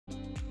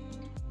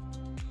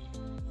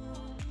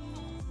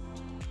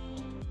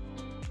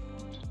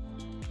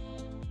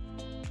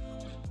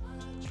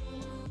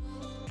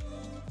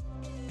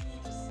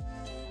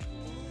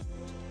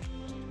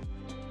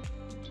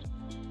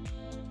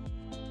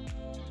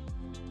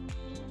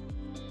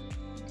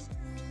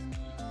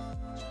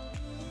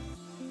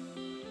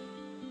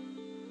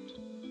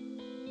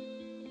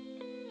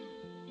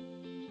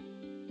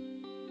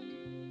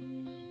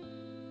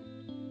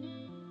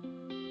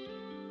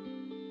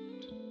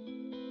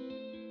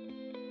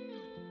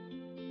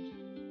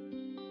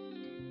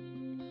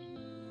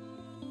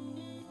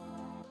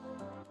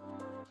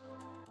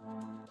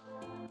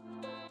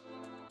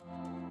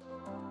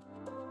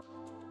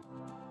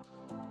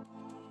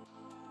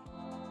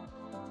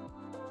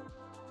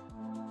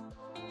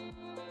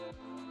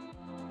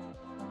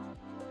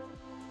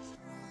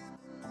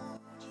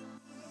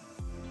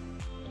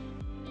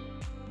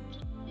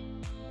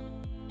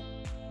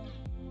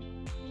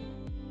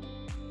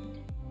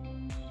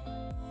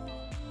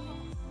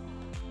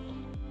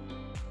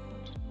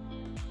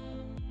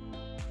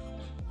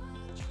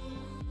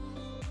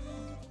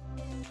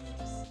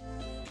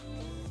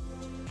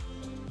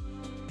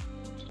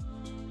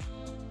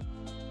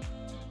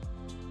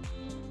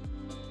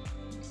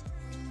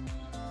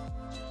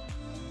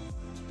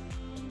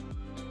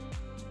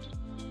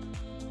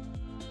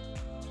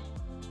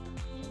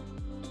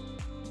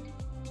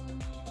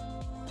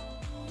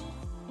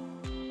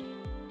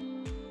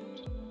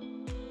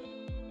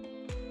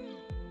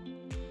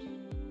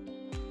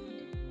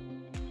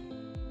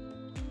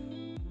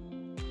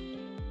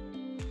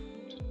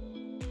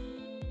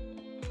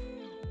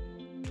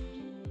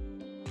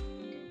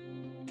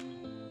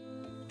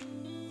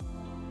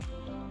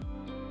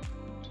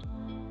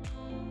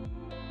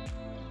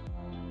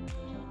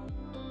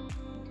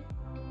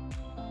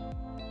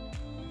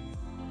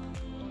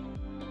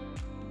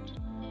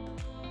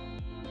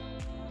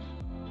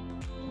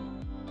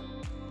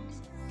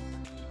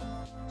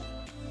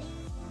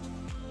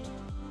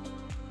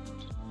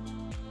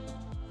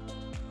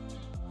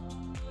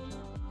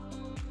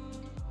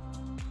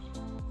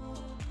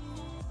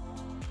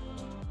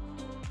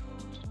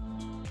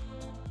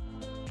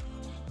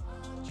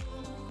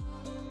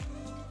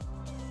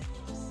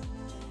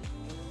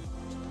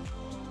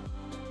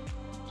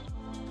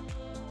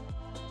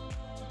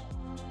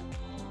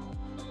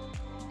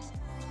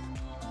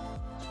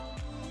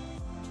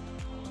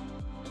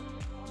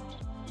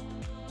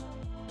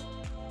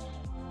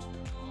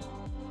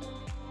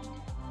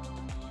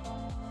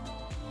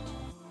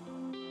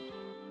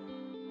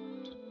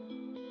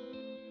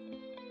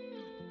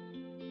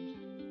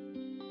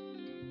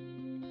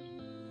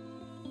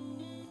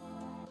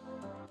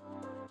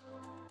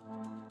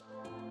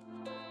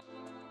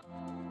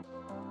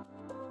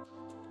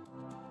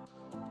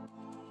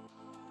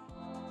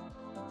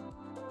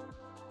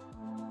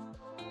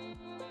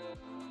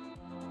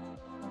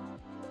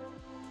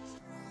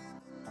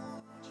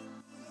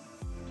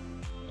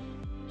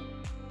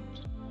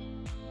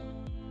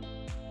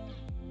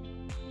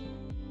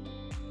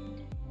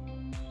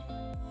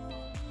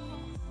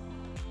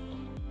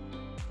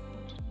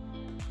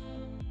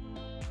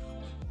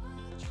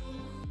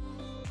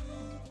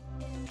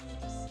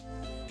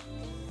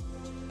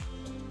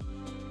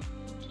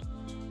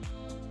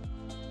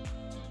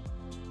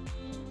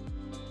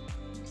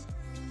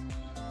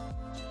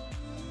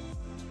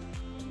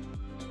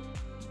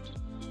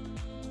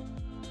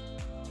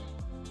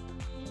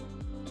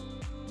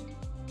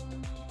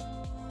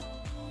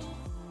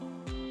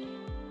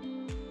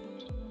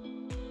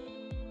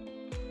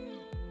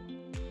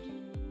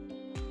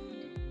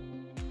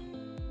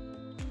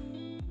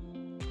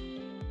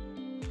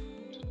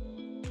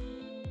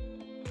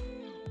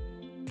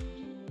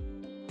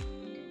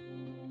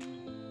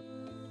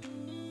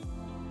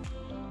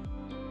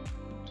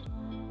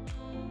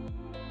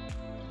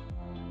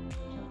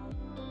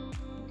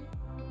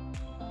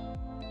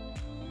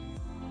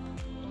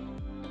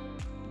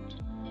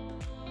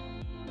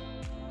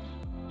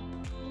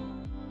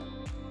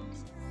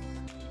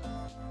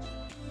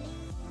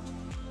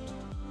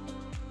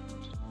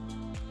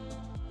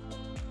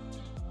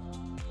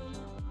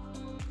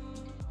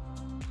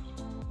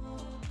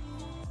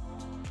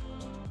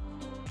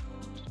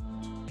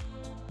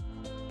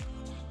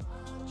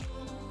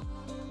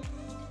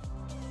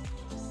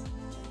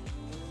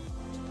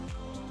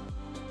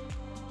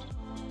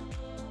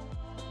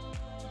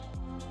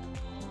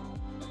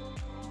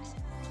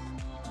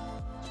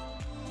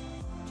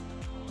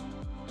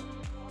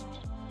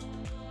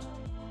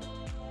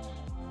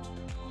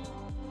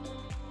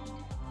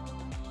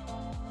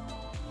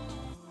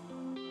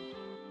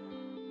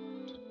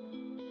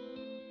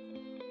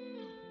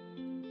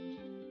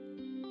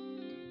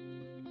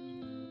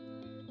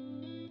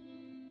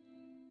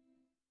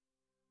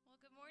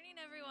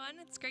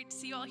It's great to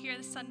see you all here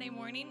this Sunday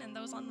morning, and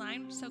those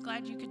online. We're so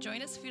glad you could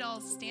join us. If you'd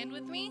all stand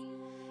with me,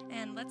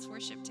 and let's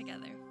worship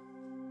together.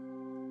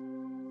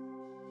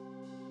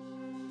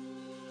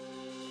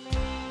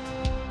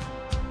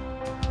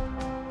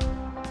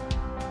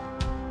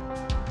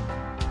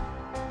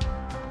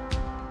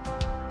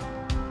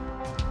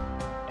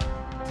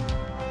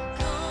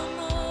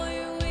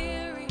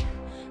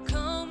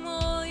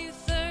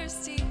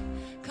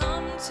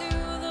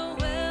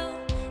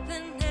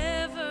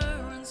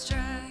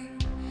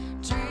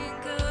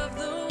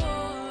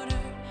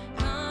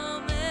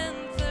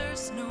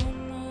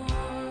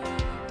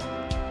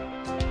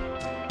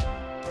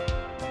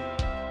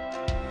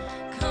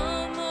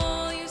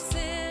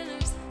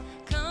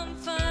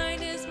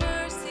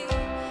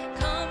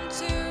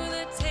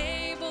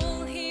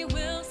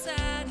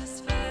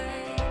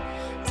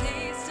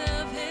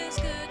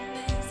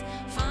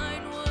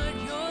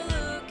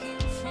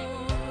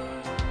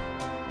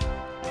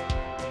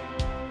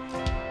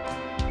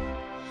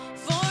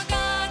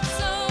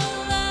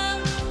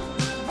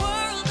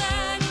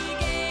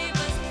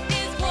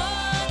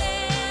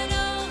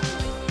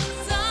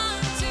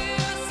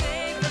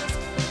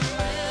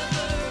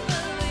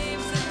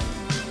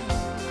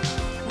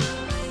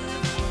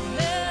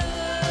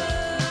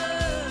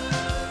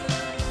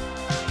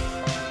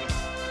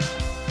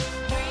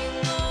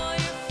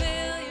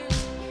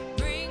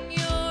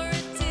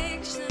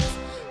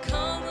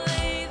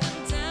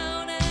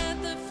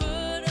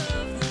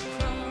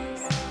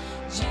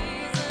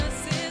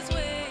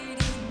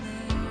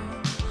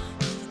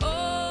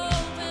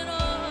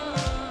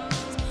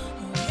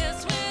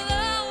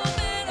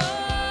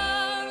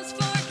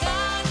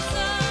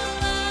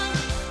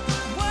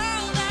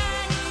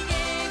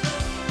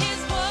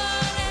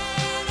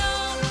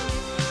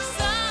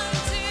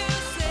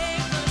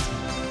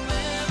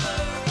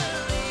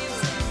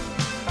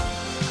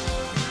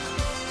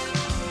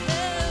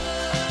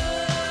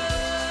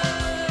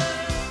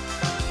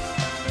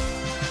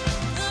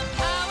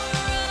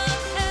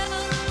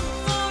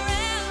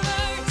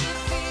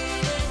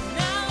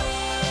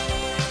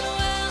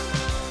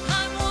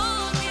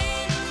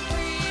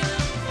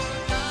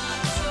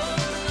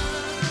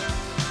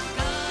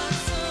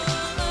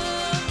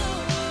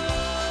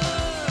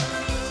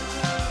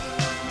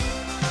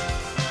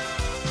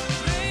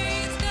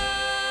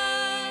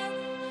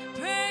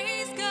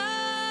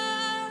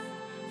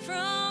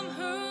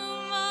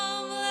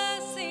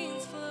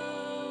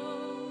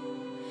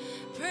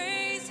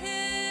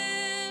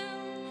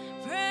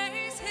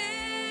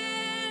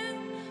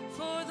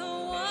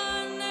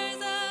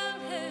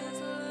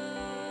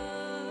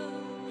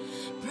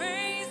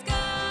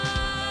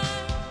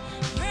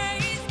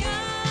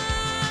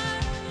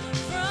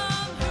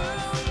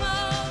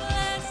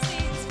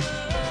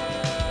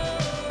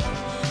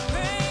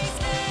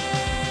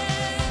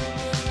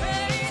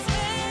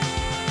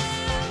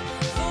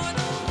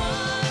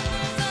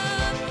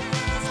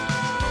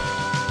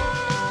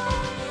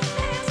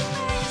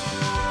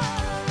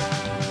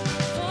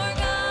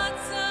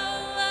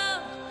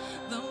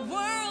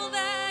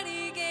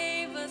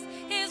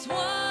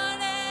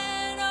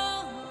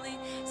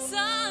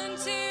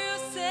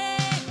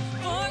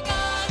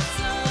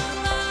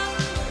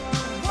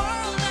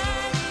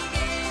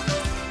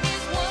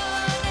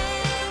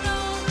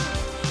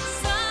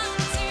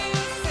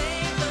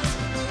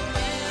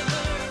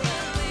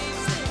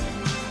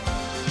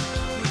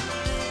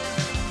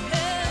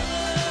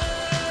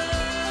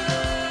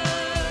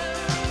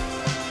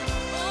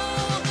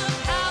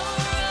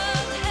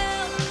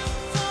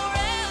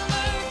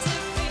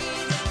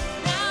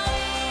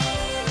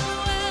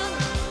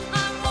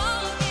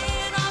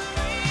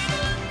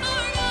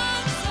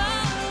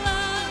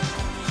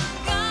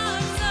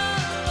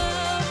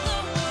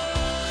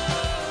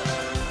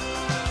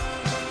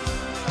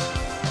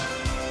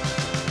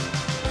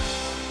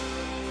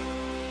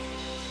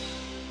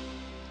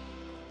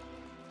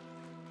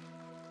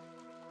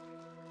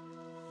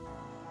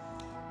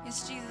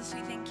 Yes, Jesus,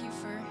 we thank you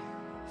for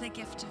the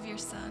gift of your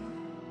Son,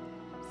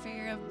 for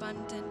your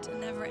abundant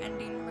and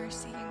never-ending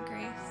mercy and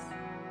grace.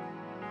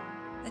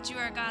 That you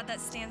are a God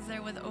that stands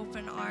there with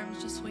open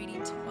arms, just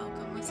waiting to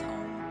welcome us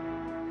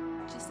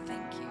home. Just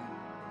thank you.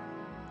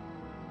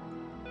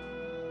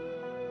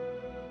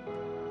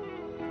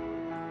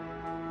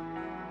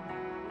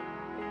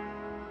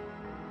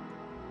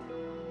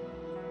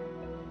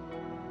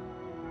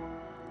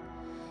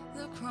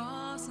 The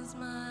cross is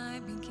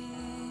my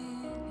beginning.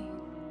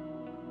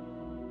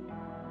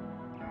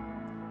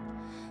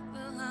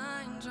 The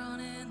line drawn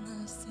in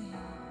the sand.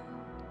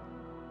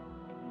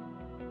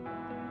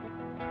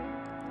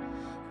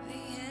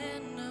 The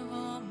end of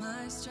all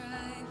my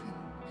striving.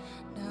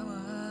 Now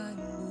I'm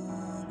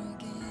born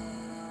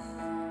again.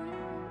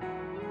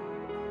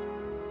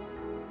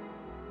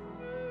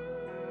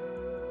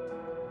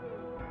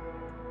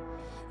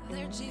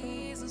 There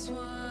Jesus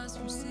was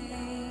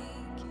forsaken.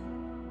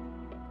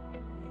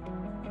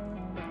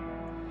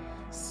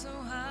 So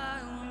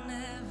I will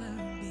never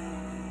be.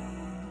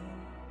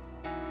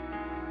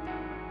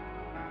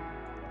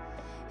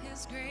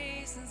 His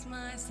grace is is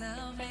my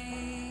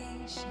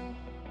salvation,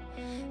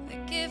 the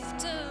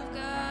gift of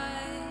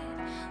God,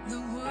 the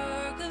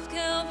work of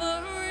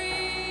Calvary.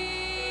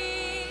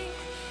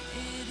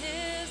 It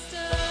is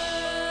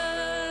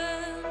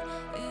done,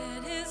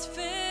 it is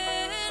finished.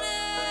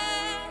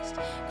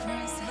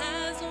 Christ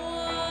has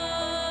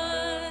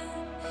won,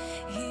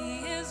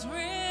 he is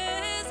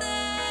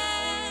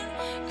risen,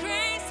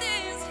 grace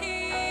is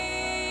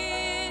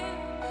here,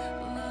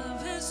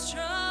 love has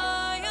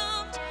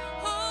triumphed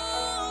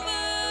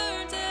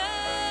over death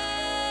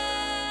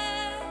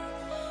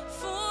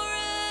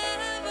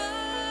forever.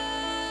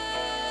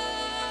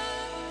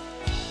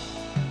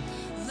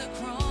 The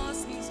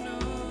cross needs no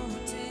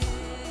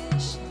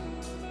addition,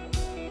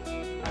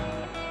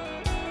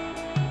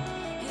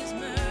 his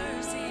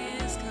mercy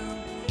is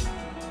complete,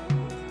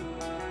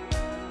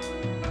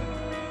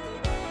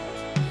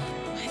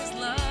 his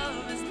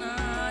love is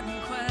not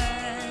in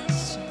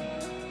question.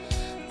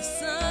 The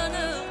Son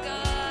of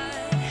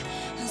God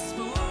has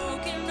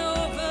spoken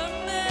over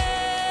me.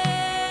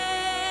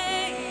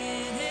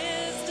 It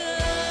is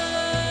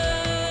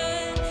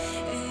done,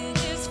 it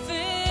is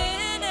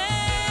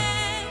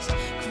finished.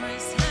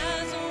 Christ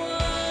has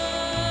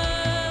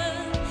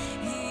won,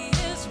 he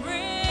is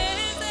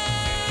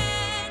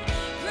risen,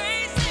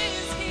 grace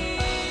is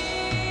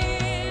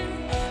here,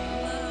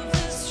 love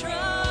has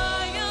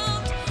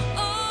triumphed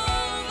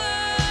over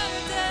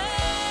death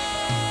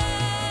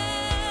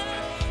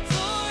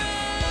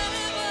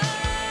forever.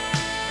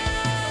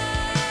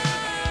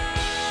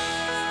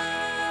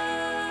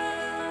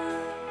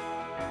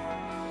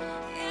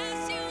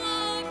 Yes, you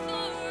are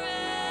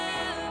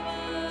forever.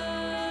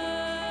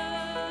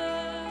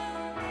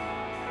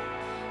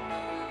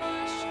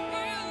 Worship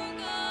you,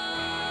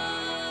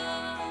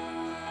 God.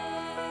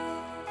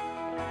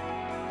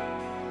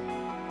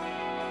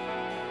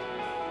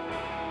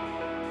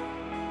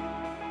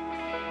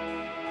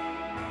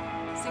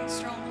 Sing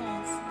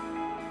strongholds.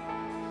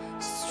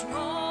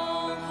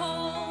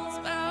 Strongholds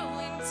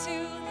bowing to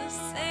the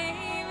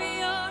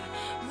Savior,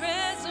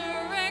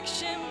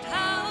 resurrection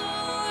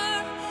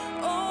power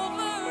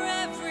over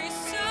every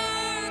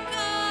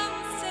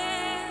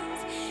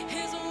circumstance.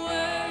 His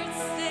word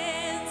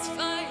stands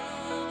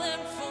final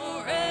and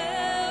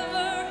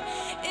forever.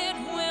 It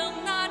will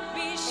not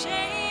be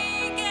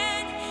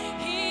shaken.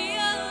 He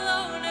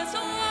alone has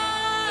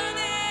won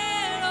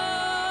it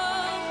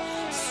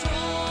all.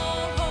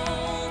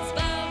 Strongholds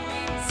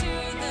bowing to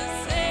the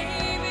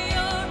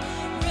Savior,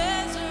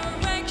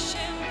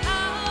 resurrection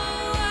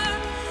power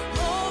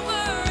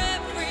over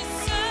every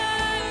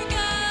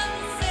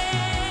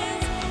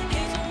circumstance.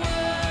 His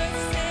word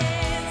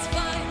stands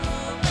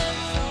final and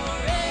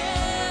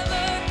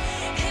forever.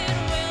 It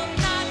will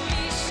not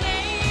be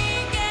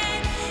shaken.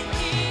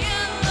 He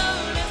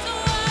alone has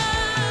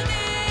won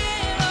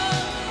it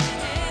all.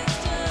 It is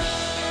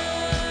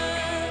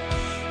done,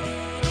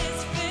 it is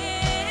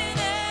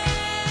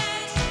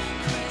finished.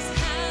 Christ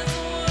has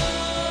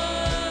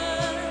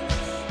won,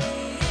 he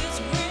is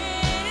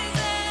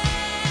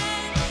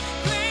risen,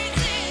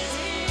 grace is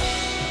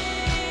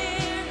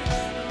here,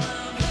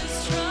 love has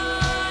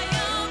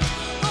triumphed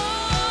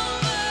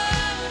over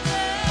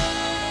death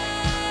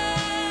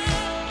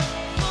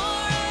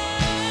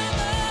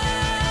forever.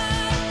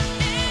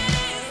 It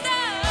is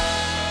done,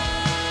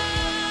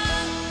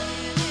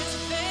 it is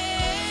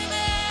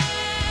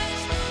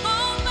finished.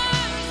 All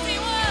mercy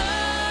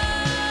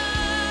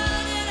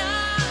won, and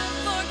I'm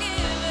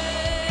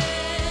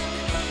forgiven.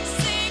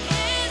 Sing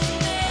his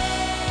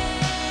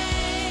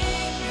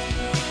name, he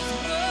is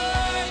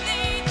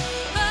worthy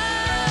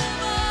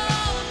of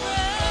all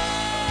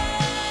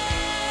praise.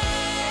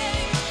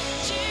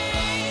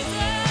 Jesus,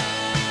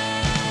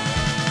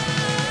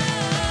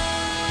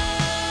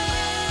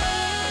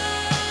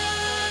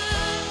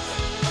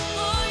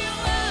 oh, you're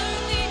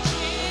worthy,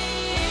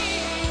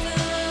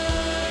 Jesus.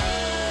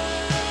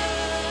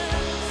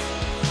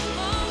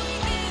 Oh, we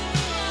give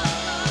you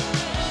all our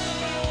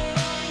praise.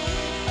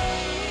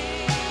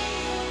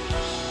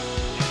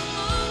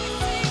 Oh, we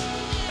sing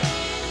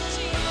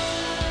Jesus,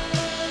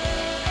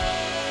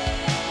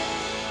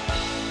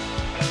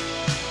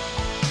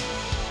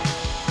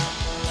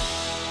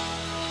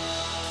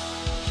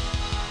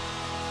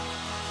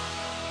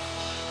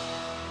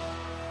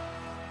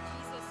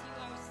 you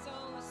are so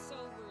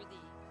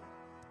worthy.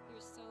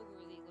 You're so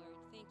worthy, Lord.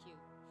 Thank you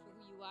for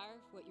who you are,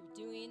 for what you're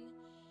doing.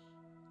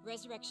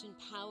 Resurrection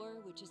power,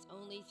 which is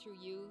only through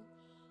you.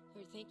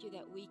 Lord, thank you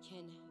that we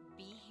can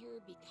be here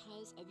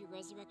because of your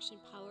resurrection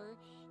power,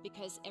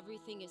 because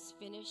everything is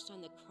finished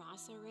on the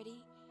cross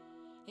already.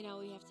 And all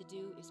we have to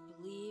do is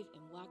believe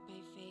and walk by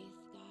faith,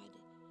 God,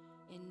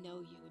 and know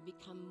you and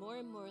become more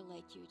and more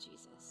like you,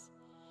 Jesus.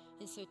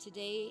 And so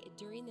today,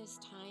 during this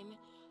time,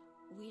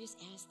 we just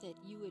ask that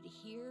you would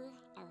hear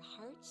our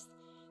hearts,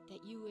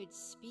 that you would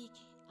speak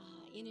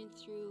in and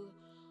through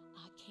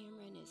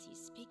Cameron as he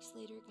speaks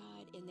later,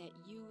 God, and that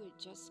you would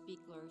just be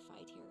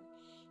glorified here.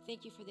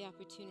 Thank you for the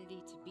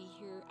opportunity to be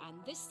here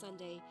on this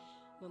Sunday,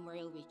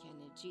 Memorial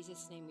Weekend. In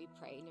Jesus' name we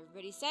pray. And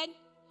everybody said,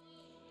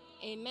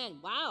 Amen.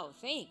 Wow,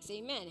 thanks.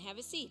 Amen. Have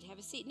a seat. Have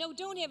a seat. No,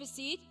 don't have a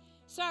seat.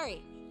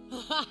 Sorry.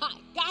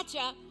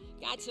 Gotcha.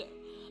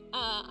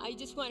 I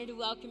just wanted to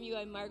welcome you.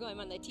 I'm Margot.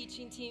 I'm on the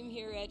teaching team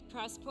here at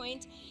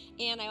Crosspoint.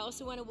 And I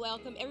also want to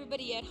welcome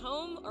everybody at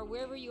home or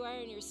wherever you are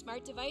on your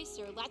smart device.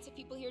 There are lots of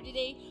people here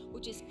today,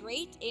 which is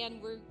great.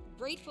 And we're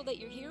grateful that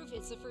you're here. If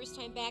it's the first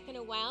time back in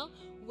a while,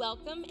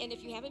 welcome. And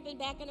if you haven't been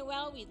back in a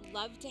while, we'd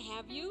love to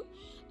have you.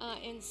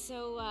 And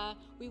so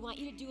we want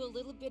you to do a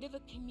little bit of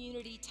a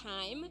community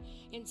time.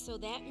 And so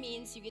that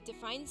means you get to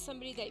find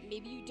somebody that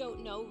maybe you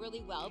don't know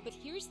really well. But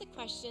here's the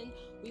question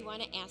we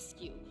want to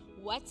ask you.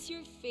 What's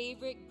your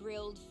favorite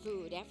grilled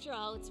food? After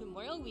all, it's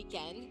Memorial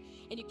Weekend,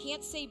 and you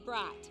can't say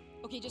brat.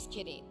 Okay, just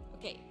kidding.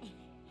 Okay.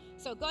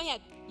 So go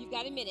ahead. You've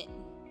got a minute.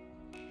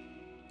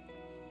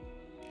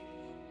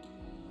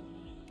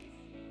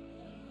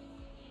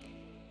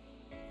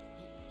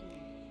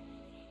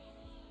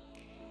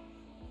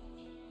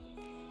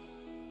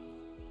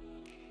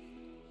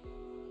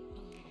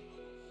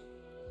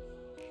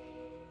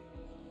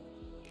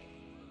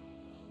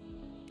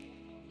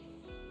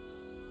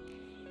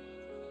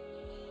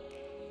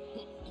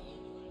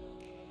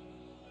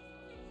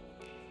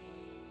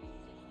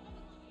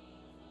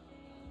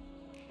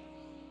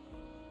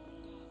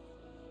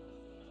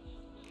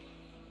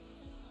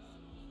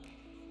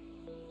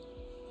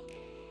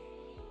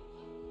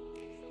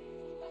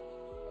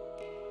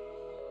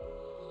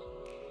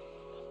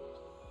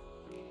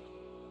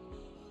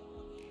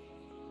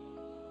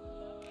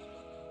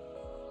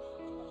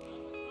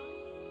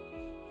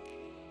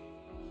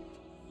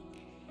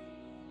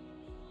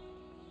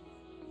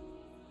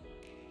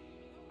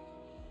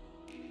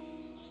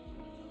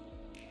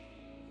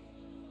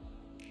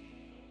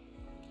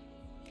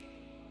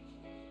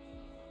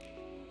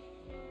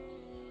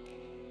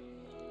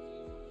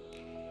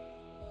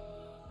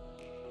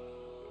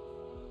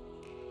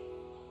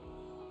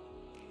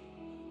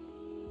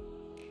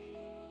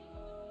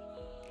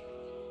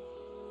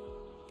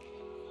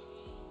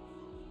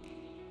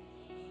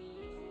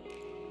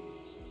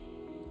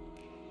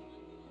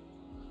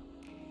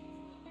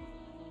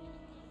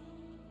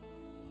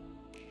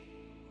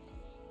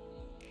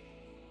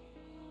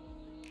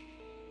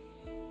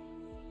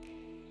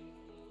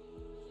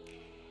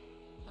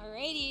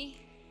 Alrighty,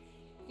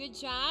 good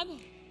job.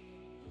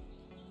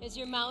 As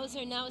your mouths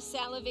are now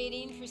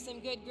salivating for some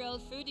good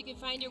grilled food, you can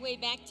find your way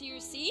back to your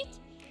seat.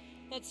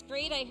 That's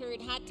great. I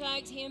heard hot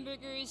dogs,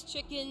 hamburgers,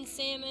 chicken,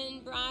 salmon,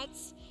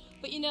 brats.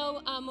 But you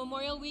know,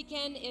 Memorial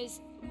Weekend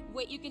is,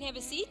 wait, you can have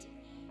a seat?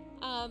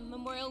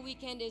 Memorial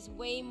Weekend is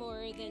way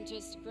more than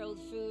just grilled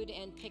food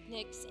and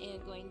picnics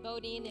and going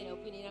boating and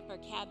opening up our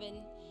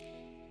cabin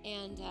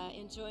and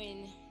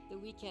enjoying the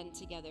weekend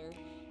together.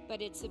 But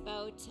it's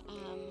about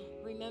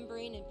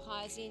remembering and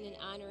pausing and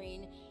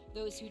honoring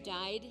those who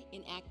died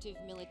in active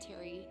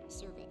military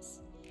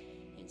service.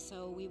 And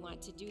so we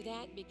want to do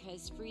that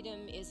because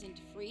freedom isn't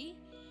free.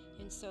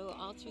 And so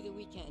all through the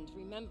weekend,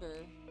 remember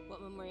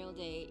what Memorial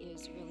Day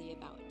is really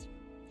about.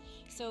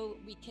 So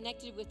we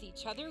connected with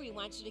each other. We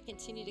want you to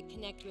continue to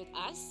connect with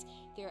us.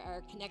 There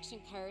are connection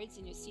cards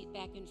in your seat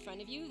back in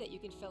front of you that you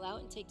can fill out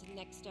and take to the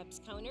Next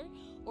Steps counter.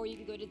 Or you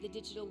can go to the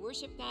digital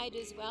worship guide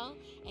as well,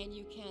 and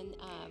you can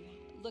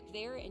look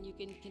there and you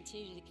can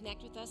continue to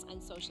connect with us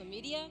on social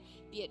media,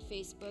 be it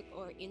Facebook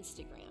or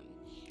Instagram.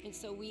 And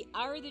so we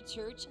are the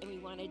church and we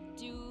want to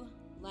do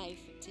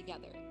life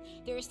together.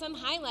 There are some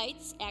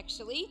highlights,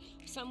 actually,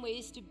 some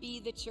ways to be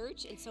the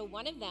church, and so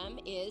one of them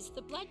is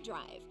the blood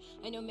drive.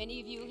 I know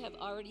many of you have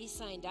already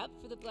signed up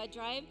for the blood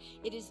drive.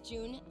 It is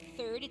June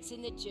 3rd. It's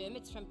in the gym.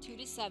 It's from 2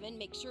 to 7.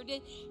 Make sure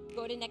to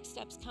go to Next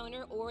Steps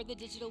counter or the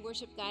digital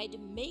worship guide to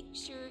make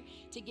sure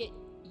to get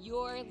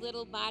your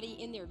little body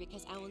in there,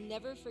 because I will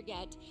never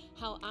forget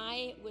how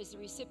I was the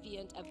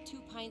recipient of 2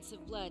 pints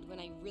of blood when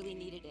I really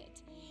needed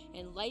it,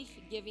 and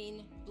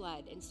life-giving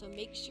blood. And so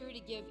make sure to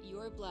give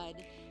your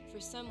blood for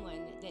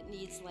someone that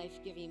needs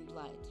life-giving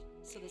blood.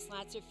 So the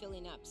slots are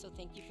filling up, so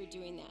thank you for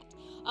doing that.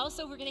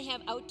 Also, we're going to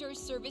have outdoor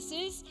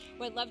services.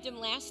 I loved them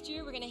last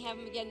year. We're going to have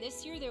them again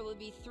this year. There will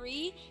be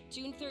 3,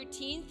 June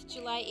 13th,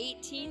 July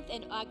 18th,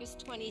 and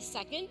August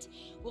 22nd.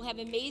 We'll have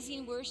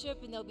amazing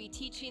worship, and there'll be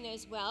teaching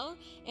as well.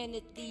 And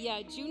at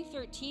the June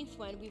 13th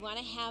one, we want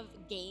to have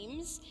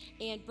games,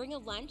 and bring a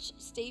lunch.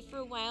 Stay for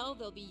a while.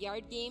 There'll be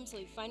yard games.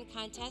 There'll be fun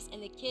contests.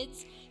 And the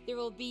kids, there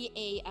will be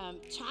a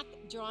chalk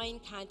drawing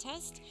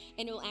contest,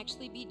 and it will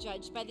actually be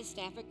judged by the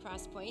staff at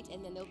Crosspoint,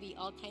 and then there'll be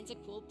all kinds of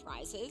cool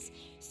prizes,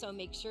 so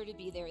make sure to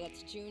be there.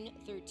 That's June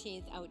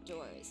 13th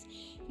outdoors.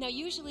 Now,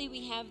 usually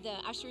we have the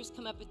ushers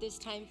come up at this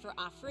time for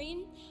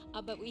offering,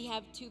 but we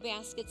have 2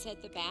 baskets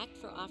at the back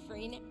for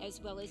offering, as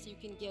well as you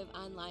can give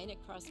online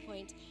at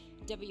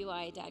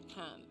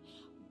crosspointwi.com.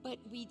 But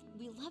we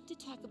love to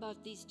talk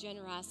about these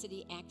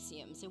generosity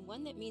axioms, and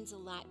one that means a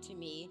lot to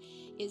me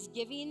is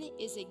giving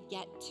is a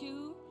get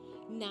to,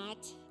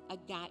 not a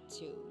got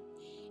to.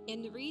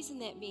 And the reason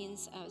that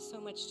means so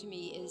much to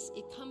me is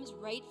it comes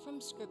right from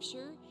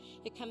Scripture.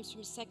 It comes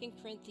from 2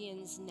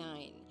 Corinthians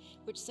 9,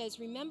 which says,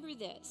 remember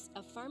this,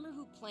 a farmer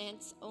who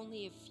plants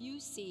only a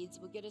few seeds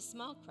will get a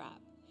small crop,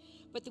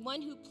 But the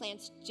one who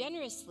plants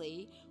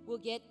generously will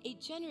get a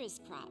generous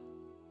crop.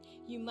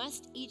 You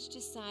must each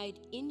decide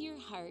in your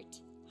heart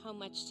how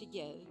much to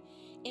give,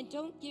 and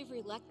don't give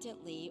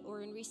reluctantly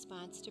or in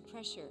response to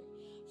pressure,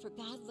 for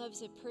God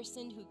loves a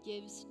person who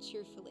gives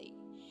cheerfully.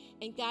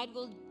 And God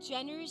will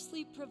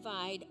generously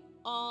provide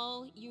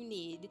all you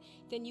need.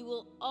 Then you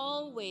will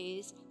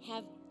always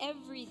have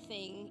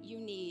everything you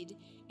need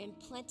and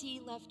plenty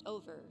left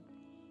over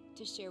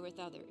to share with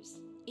others.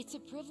 It's a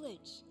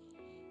privilege.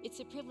 It's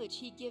a privilege.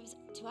 He gives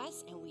to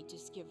us, and we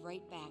just give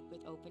right back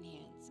with open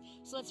hands.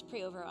 So let's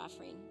pray over our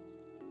offering.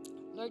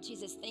 Lord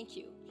Jesus, thank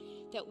you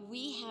that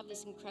we have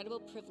this incredible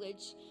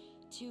privilege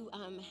to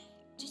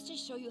just to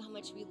show you how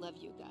much we love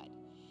you, God,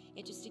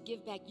 and just to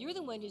give back. You're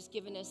the one who's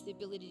given us the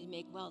ability to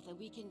make wealth, and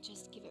we can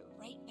just give it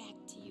right back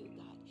to you,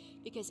 God,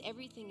 because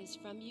everything is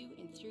from you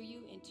and through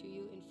you and to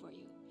you and for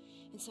you.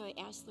 And so I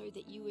ask, Lord,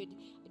 that you would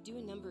do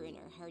a number in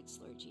our hearts,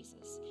 Lord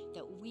Jesus,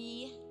 that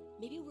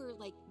maybe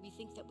we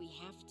think that we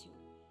have to.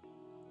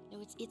 No,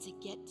 it's a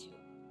get to.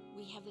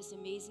 We have this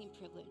amazing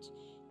privilege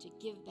to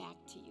give back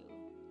to you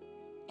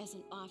as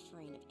an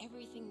offering of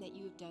everything that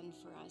you have done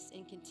for us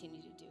and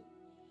continue to do.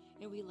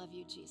 And we love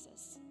you,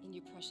 Jesus. In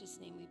your precious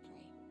name we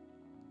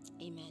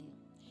pray. Amen.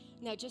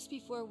 Now, just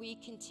before we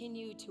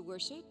continue to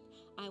worship,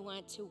 I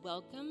want to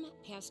welcome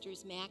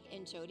Pastors Mac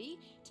and Jody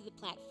to the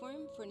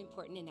platform for an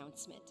important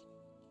announcement.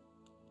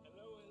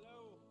 Hello,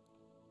 hello.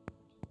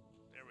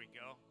 There we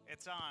go.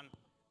 It's on.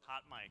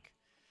 Hot mic.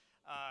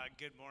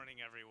 Good morning,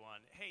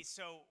 everyone. Hey,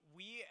 so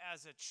we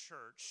as a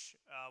church,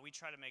 we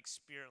try to make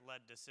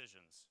Spirit-led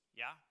decisions,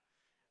 yeah?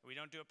 We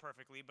don't do it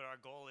perfectly, but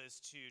our goal is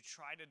to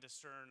try to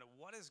discern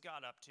what is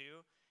God up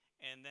to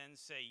and then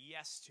say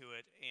yes to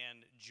it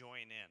and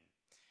join in.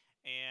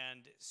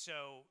 And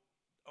so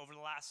over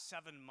the last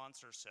 7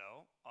 months or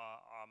so,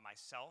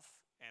 myself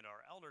and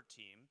our elder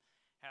team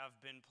have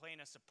been playing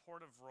a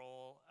supportive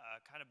role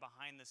kind of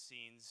behind the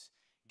scenes,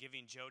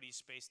 giving Jody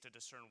space to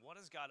discern what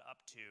is God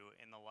up to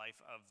in the life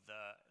of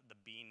the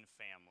Bean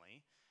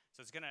family.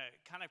 So it's going to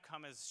kind of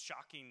come as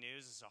shocking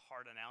news, as a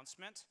hard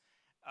announcement,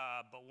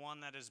 but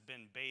one that has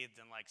been bathed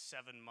in like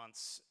 7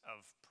 months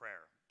of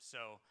prayer.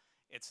 So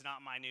it's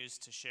not my news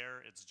to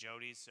share, it's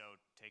Jody's, so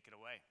take it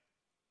away.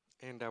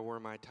 And I wore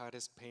my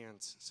tightest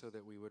pants so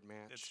that we would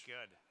match. It's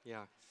good.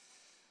 Yeah.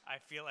 I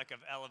feel like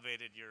I've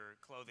elevated your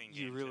clothing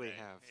game You really today.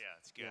 have. Yeah,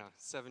 it's good. Yeah,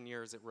 7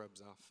 years, it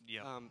rubs off.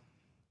 Yep.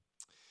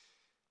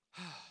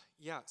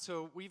 Yeah,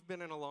 so we've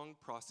been in a long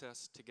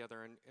process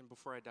together, and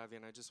before I dive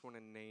in, I just want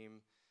to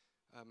name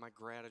my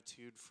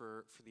gratitude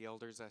for the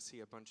elders. I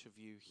see a bunch of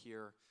you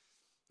here,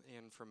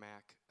 and for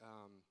Mac.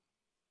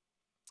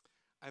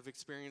 I've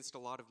experienced a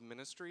lot of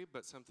ministry,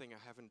 but something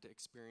I haven't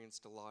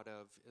experienced a lot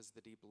of is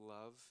the deep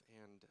love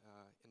and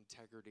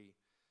integrity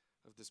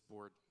of this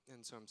board.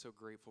 And so I'm so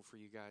grateful for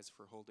you guys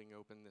for holding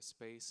open this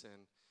space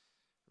and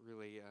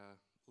really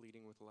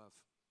leading with love.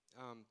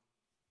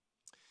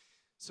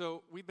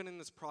 So we've been in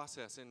this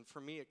process, and for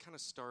me, it kind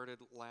of started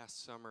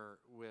last summer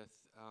with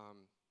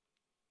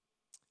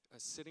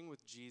sitting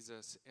with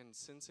Jesus and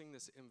sensing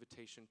this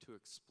invitation to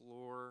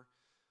explore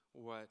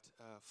what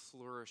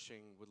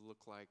flourishing would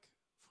look like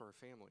for our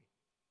family.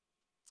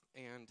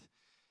 And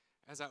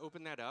as I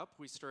opened that up,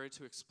 we started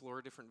to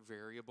explore different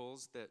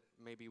variables that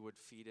maybe would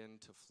feed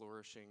into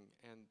flourishing.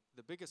 And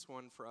the biggest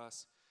one for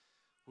us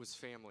was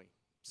family.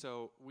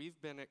 So we've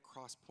been at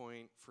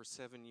Crosspoint for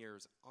 7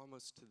 years,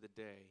 almost to the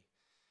day.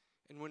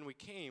 And when we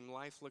came,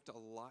 life looked a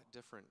lot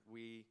different.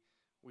 We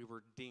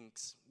were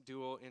dinks,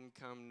 dual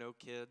income, no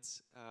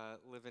kids,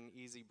 living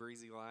easy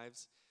breezy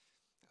lives,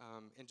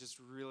 and just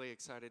really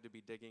excited to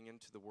be digging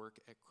into the work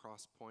at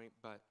Crosspoint.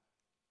 But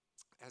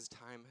as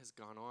time has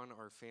gone on,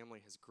 our family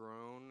has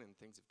grown and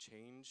things have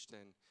changed,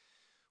 and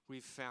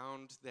we've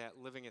found that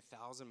living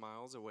 1,000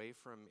 miles away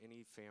from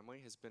any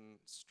family has been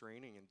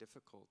straining and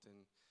difficult, and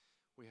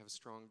we have a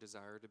strong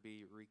desire to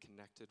be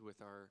reconnected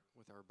with our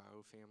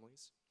bio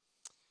families.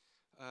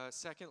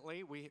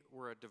 Secondly,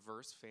 we're a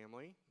diverse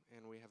family,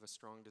 and we have a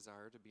strong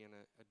desire to be in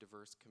a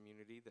diverse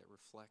community that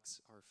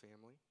reflects our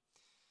family.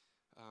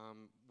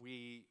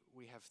 We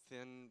have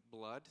thin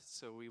blood,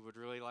 so we would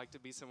really like to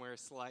be somewhere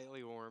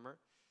slightly warmer.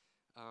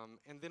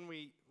 And then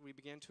we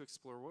began to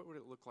explore what would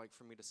it look like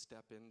for me to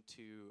step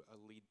into a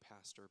lead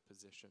pastor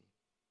position.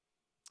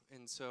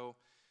 And so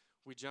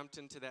we jumped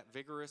into that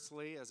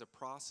vigorously as a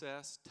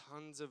process,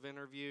 tons of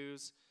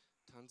interviews,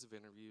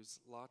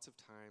 lots of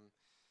time.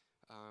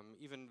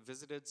 Even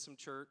visited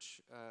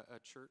a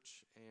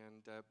church,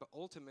 but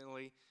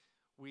ultimately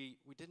we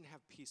didn't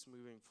have peace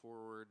moving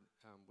forward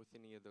with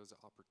any of those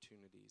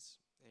opportunities.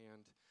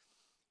 And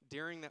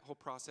during that whole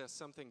process,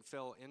 something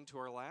fell into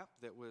our lap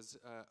that was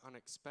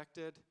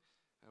unexpected,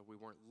 we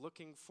weren't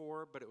looking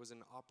for, but it was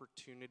an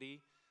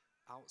opportunity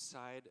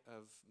outside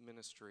of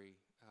ministry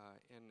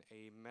in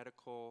a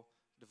medical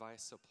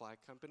device supply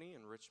company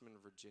in Richmond,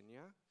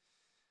 Virginia.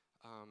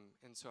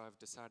 And so I've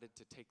decided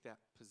to take that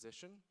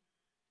position.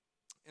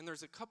 And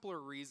there's a couple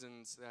of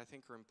reasons that I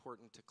think are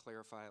important to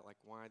clarify, like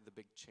why the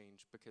big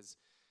change, because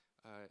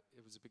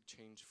it was a big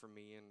change for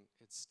me, and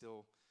it's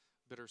still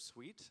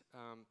bittersweet.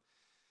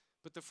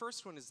 But the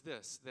first one is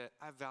this, that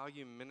I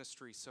value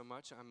ministry so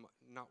much, I'm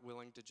not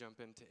willing to jump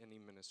into any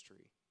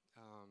ministry.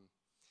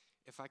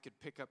 If I could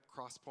pick up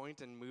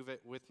Crosspoint and move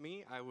it with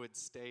me, I would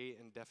stay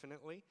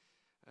indefinitely.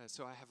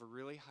 So I have a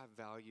really high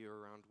value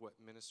around what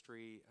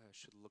ministry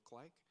should look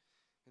like.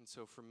 And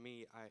so for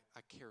me,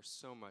 I care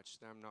so much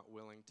that I'm not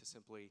willing to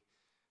simply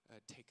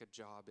take a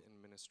job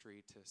in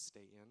ministry to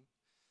stay in.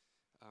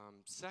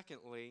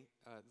 Secondly,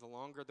 the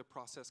longer the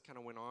process kind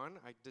of went on,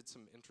 I did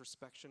some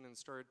introspection and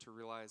started to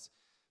realize,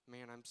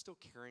 man, I'm still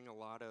carrying a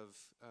lot of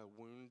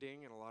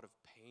wounding and a lot of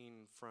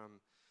pain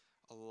from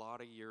a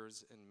lot of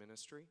years in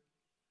ministry.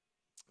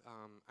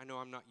 I know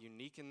I'm not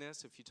unique in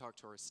this. If you talk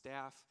to our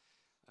staff,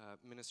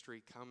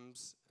 ministry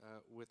comes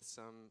with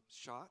some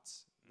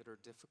shots that are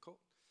difficult.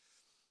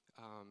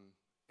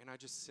 And I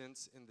just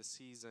sense in the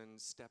season,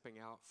 stepping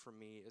out for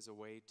me is a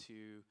way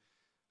to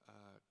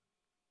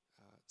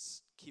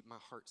keep my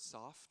heart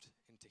soft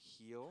and to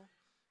heal.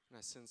 And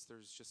I sense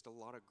there's just a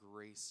lot of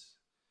grace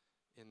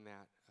in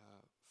that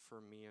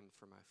for me and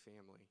for my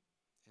family.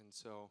 And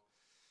so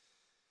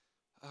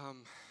I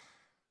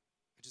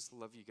just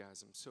love you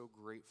guys. I'm so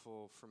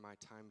grateful for my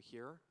time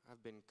here.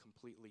 I've been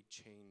completely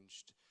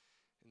changed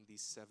in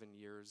these 7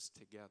 years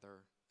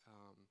together.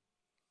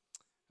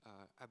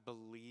 I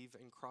believe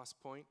in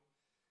Crosspoint.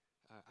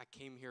 I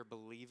came here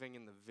believing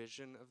in the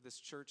vision of this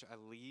church. I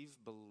leave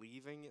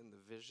believing in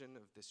the vision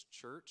of this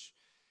church.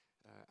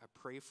 I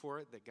pray for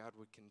it, that God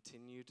would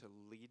continue to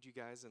lead you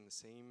guys in the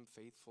same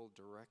faithful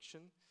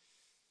direction.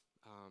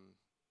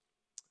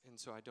 And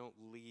so I don't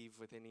leave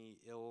with any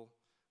ill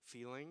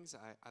feelings.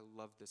 I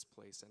love this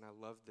place, and I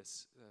love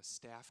this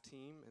staff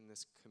team and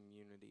this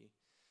community.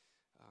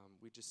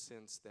 We just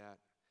sense that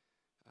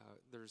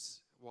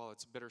while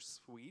it's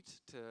bittersweet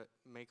to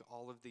make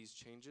all of these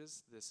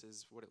changes, this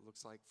is what it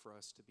looks like for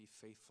us to be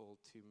faithful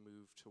to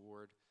move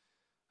toward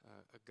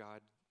a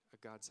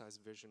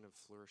God-sized vision of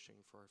flourishing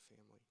for our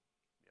family.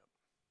 Yep.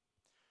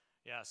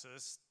 Yeah, so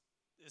this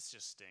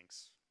just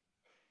stinks,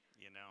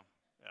 you know.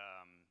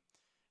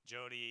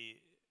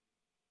 Jody,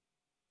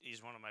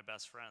 he's one of my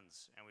best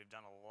friends, and we've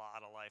done a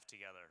lot of life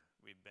together.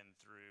 We've been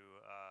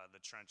through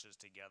the trenches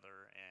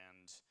together,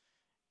 and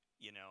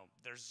you know,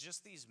 there's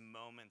just these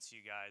moments,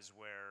 you guys,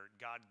 where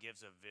God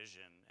gives a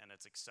vision and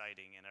it's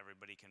exciting and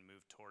everybody can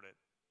move toward it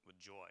with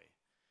joy.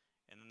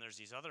 And then there's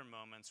these other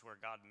moments where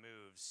God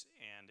moves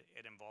and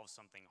it involves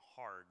something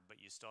hard, but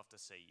you still have to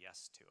say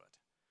yes to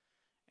it.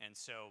 And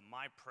so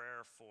my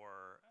prayer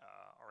for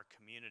our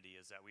community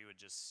is that we would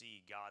just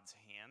see God's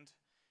hand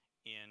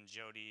in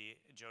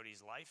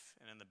Jody's life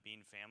and in the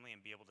Bean family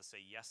and be able to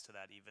say yes to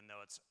that, even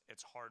though it's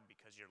hard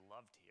because you're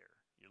loved here.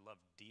 You're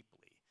loved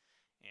deeply.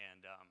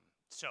 And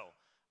so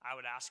I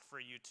would ask for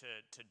you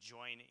to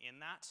join in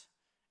that.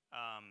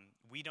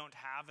 We don't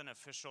have an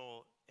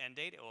official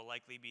end date. It will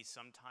likely be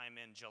sometime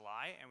in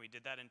July, and we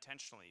did that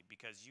intentionally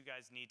because you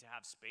guys need to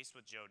have space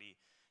with Jody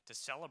to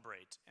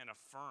celebrate and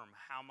affirm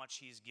how much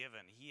he's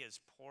given. He has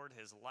poured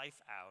his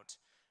life out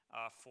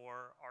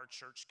for our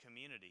church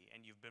community,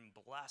 and you've been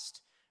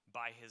blessed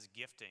by his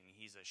gifting.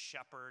 He's a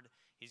shepherd.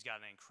 He's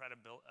got an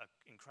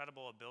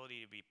incredible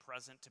ability to be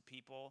present to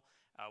people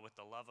with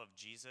the love of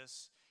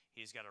Jesus.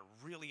 He's got a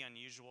really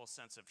unusual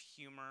sense of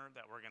humor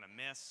that we're going to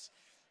miss.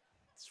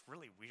 It's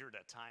really weird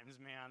at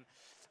times, man.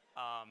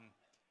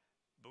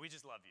 But we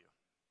just love you.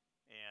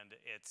 And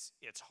it's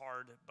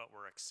hard, but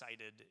we're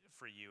excited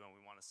for you, and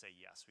we want to say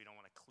yes. We don't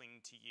want to cling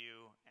to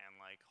you and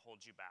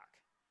hold you back.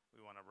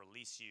 We want to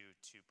release you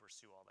to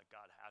pursue all that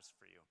God has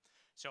for you.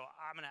 So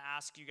I'm going to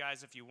ask you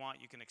guys, if you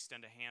want, you can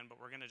extend a hand, but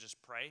we're going to just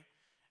pray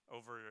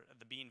over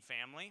the Bean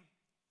family,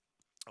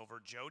 over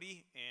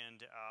Jody,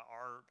 and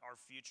our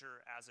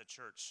future as a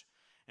church.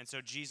 And so,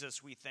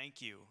 Jesus, we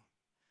thank you.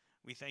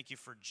 We thank you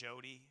for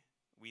Jody.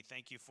 We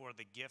thank you for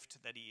the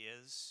gift that he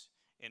is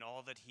and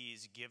all that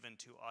he's given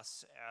to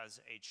us as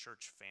a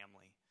church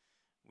family.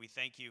 We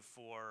thank you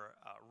for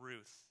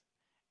Ruth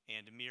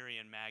and Miri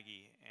and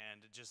Maggie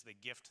and just the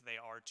gift they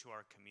are to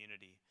our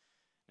community.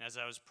 And as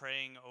I was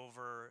praying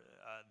over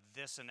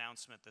this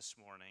announcement this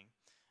morning,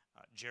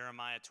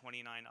 Jeremiah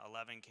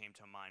 29:11 came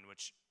to mind,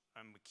 which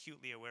I'm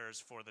acutely aware is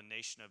for the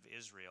nation of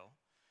Israel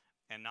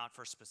and not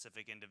for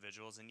specific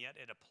individuals, and yet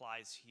it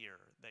applies here,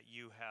 that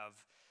you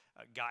have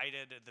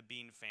guided the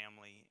Bean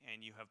family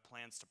and you have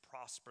plans to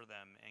prosper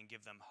them and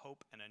give them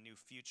hope and a new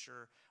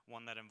future,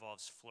 one that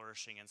involves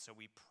flourishing. And so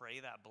we pray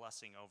that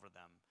blessing over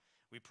them.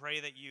 We pray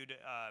that you'd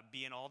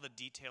be in all the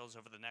details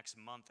over the next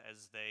month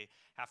as they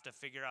have to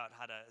figure out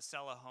how to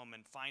sell a home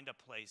and find a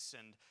place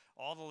and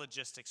all the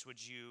logistics.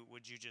 Would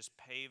you just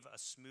pave a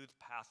smooth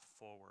path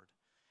forward?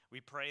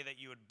 We pray that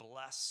you would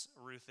bless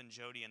Ruth and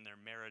Jody in their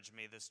marriage.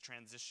 May this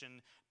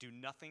transition do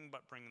nothing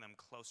but bring them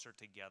closer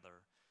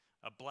together.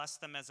 Bless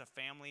them as a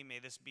family. May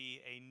this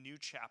be a new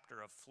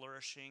chapter of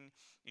flourishing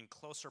in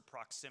closer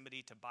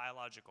proximity to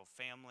biological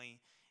family.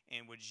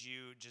 And would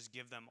you just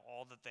give them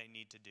all that they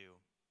need to do?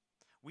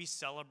 We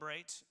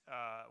celebrate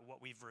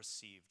what we've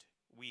received.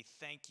 We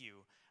thank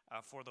you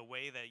for the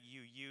way that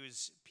you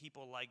use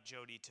people like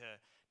Jody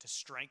to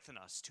strengthen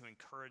us, to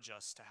encourage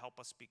us, to help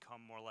us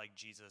become more like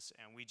Jesus.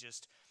 And we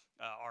just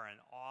are in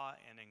awe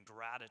and in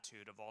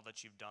gratitude of all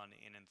that you've done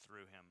in and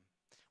through him.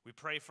 We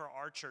pray for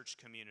our church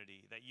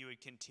community, that you would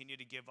continue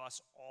to give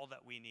us all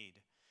that we need.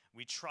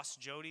 We trust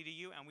Jody to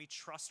you, and we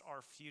trust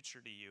our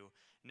future to you,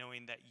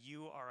 knowing that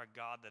you are a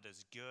God that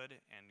is good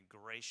and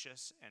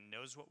gracious and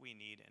knows what we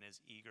need and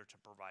is eager to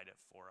provide it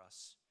for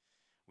us.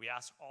 We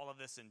ask all of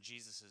this in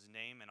Jesus'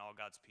 name, and all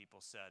God's people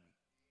said,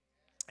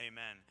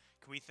 amen.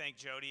 Can we thank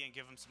Jody and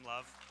give him some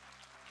love?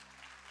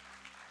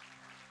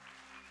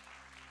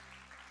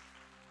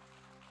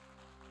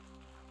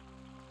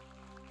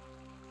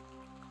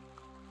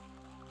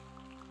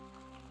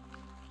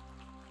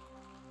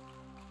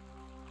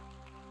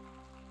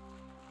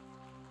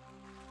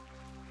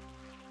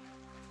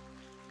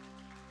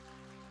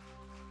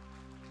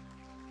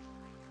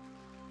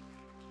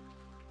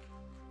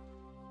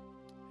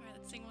 All right,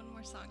 let's sing one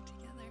more song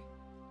together.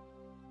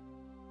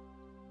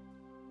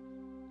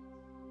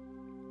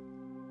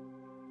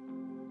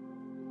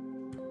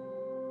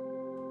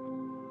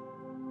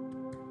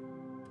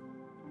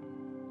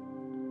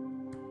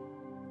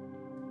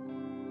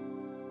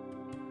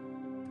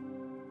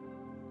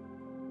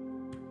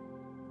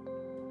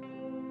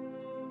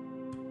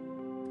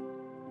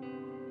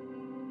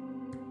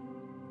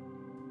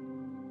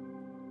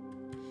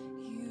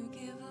 You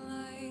give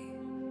life,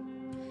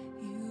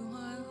 you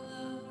are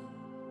love,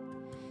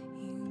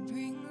 you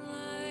bring life.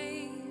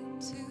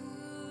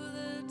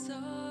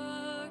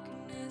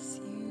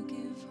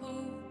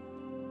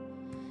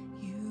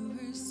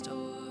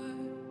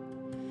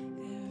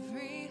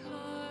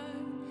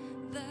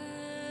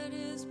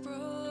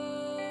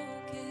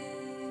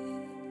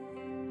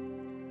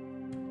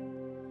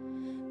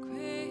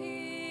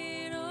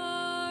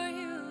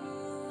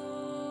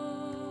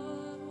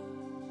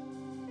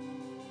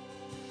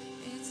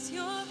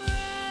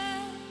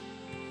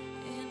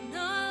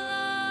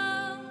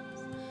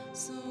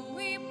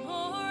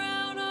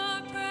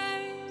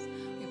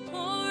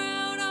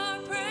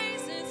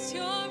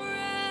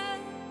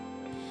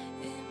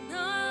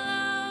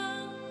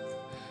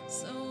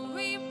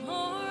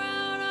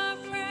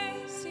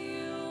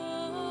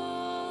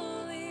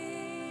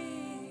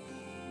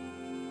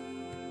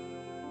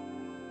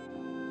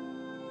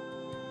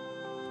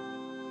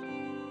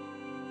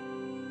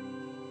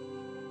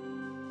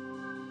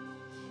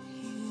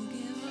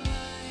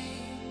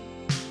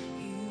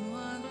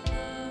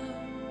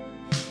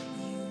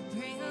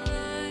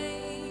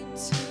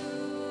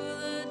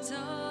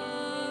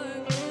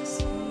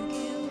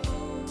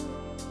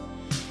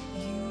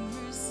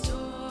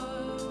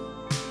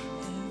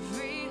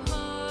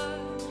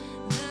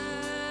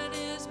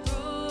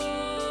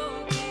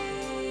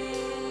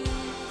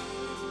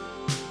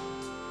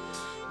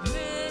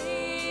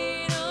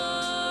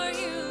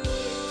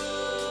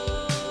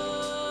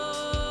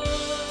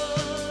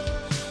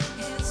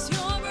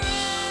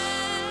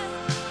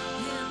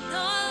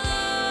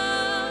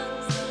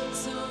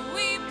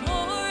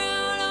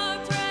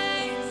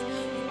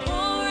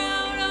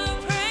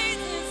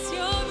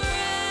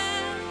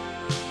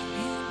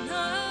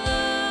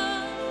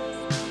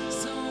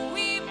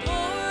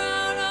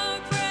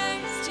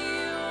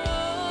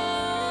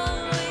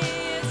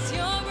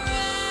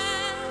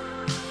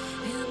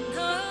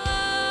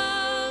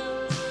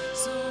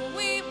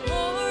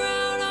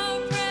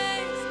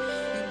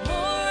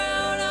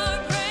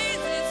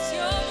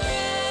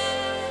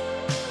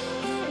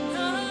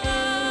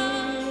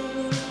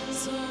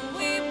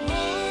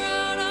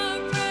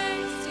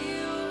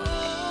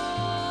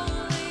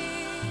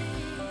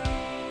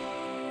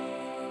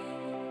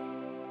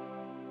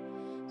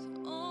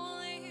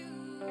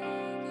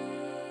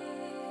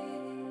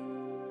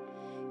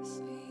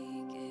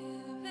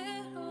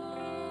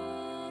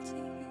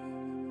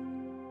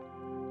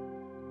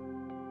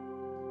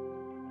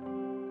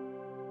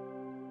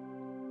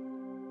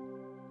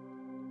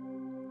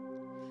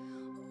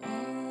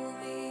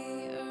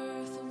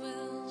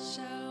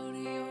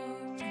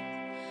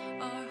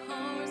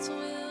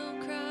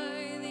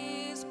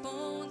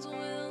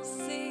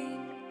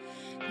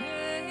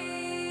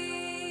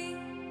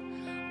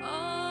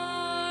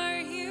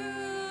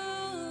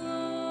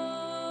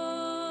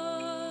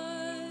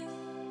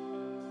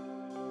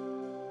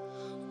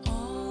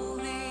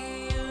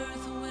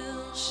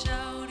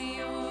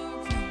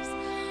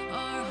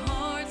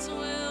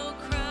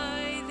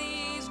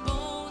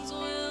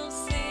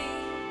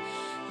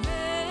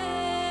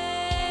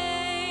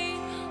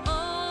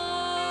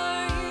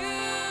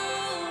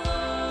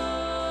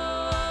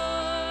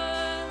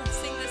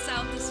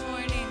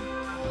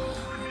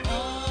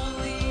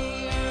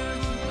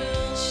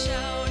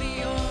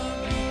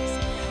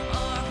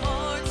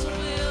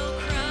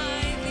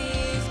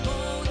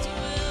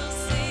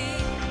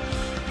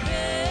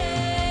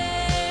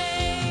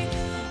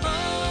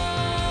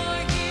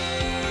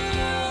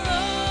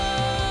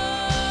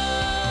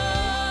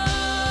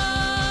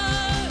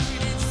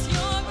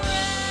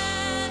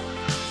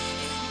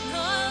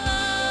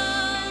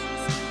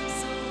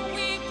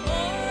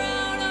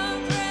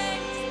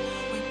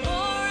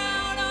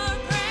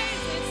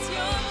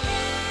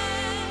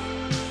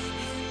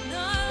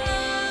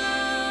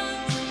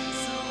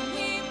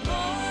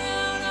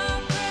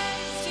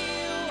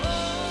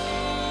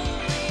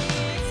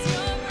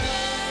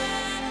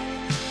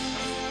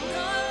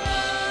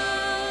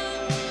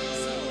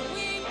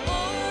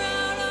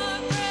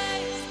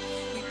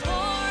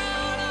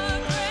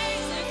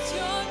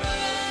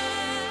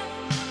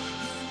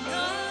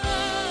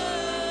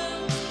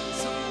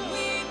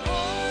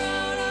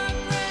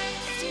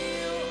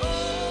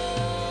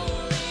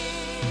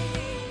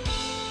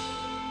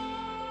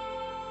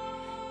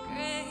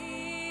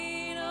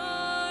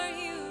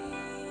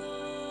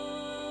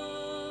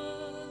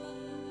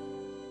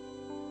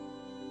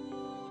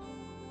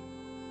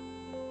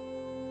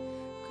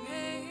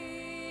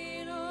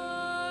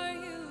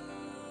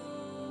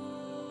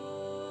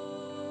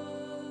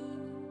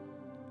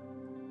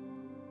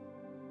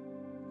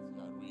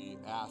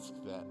 ask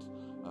that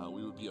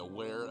we would be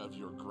aware of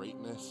your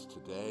greatness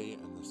today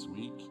and this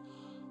week,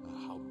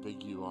 how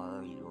big you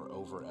are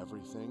over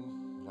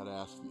everything. God, I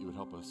ask that you would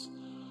help us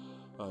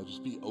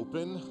just be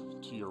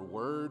open to your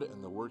word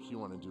and the work you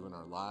want to do in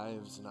our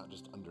lives, not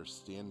just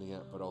understanding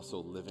it, but also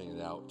living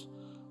it out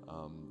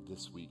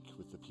this week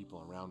with the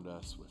people around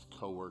us, with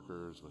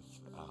coworkers, with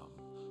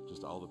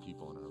just all the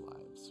people in our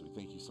lives. So we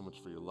thank you so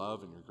much for your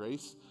love and your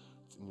grace.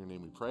 It's in your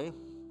name we pray.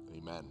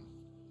 Amen.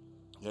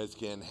 You guys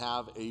can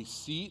have a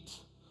seat.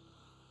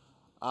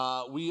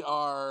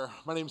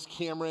 My name's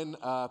Cameron,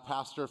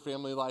 pastor of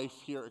Family Life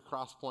here at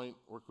Crosspoint,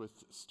 work with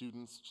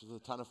students, which is a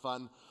ton of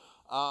fun.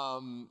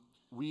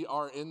 We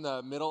are in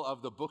the middle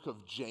of the book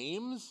of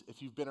James.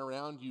 If you've been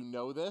around, you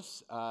know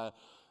this.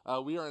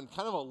 We are in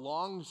kind of a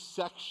long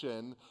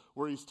section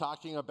where he's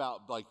talking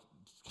about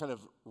kind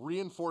of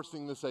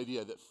reinforcing this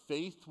idea that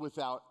faith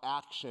without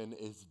action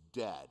is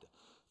dead.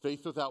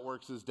 Faith without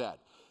works is dead.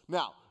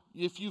 Now,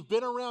 if you've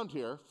been around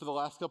here for the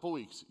last couple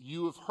weeks,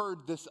 you have heard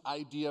this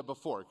idea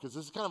before, because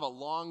this is kind of a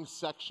long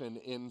section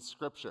in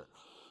Scripture.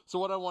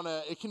 So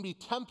it can be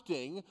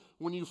tempting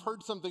when you've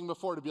heard something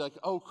before to be like,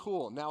 oh,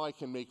 cool, now I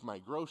can make my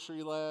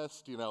grocery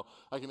list,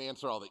 I can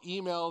answer all the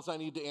emails I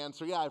need to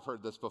answer. Yeah, I've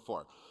heard this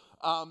before.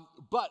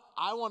 But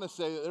I want to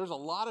say that there's a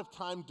lot of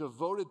time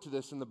devoted to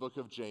this in the book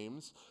of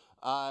James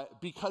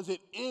because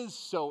it is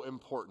so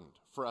important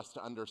for us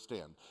to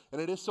understand. And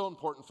it is so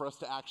important for us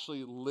to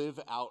actually live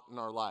out in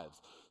our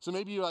lives. So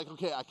maybe you're like,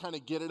 okay, I kind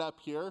of get it up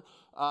here.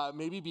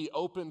 Maybe be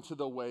open to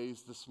the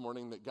ways this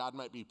morning that God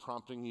might be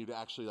prompting you to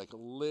actually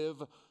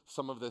live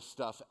some of this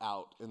stuff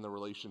out in the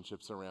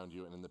relationships around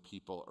you and in the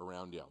people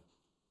around you.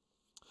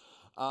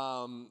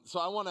 So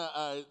I want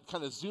to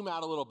kind of zoom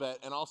out a little bit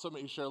and also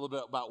maybe share a little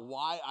bit about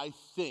why I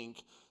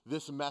think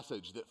this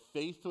message that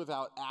faith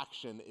without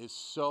action is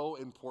so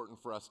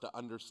important for us to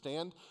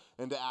understand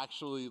and to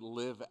actually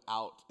live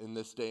out in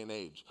this day and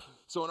age.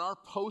 So in our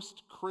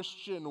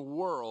post-Christian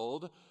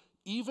world,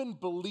 even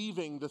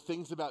believing the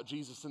things about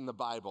Jesus in the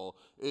Bible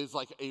is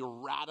like a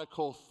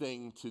radical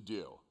thing to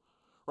do.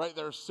 Right?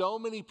 There are so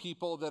many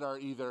people that are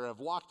either have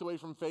walked away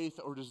from faith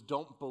or just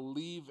don't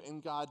believe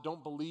in God,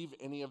 don't believe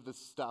any of this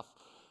stuff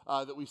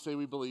that we say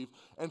we believe.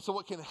 And so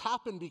what can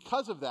happen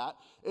because of that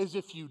is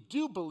if you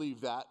do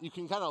believe that, you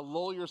can kind of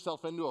lull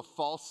yourself into a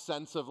false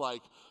sense of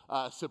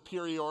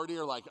superiority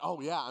or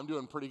oh yeah, I'm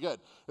doing pretty good.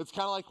 It's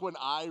kind of like when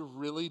I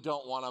really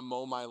don't want to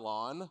mow my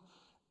lawn.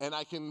 And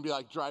I can be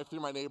drive through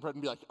my neighborhood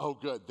and be oh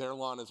good, their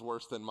lawn is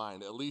worse than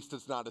mine. At least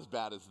it's not as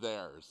bad as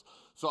theirs.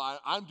 So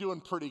I'm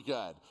doing pretty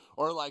good.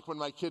 Or when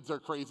my kids are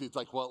crazy, it's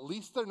well, at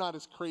least they're not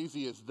as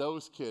crazy as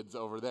those kids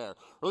over there.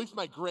 Or at least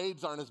my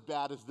grades aren't as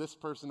bad as this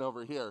person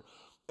over here.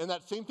 And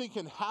that same thing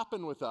can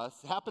happen to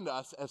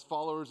us as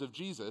followers of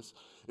Jesus,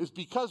 is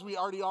because we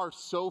already are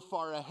so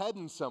far ahead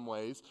in some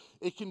ways,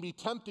 it can be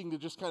tempting to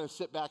just kind of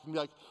sit back and be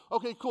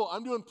okay, cool,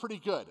 I'm doing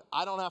pretty good.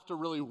 I don't have to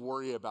really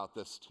worry about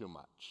this too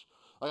much.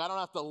 I don't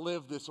have to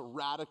live this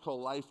radical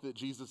life that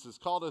Jesus has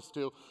called us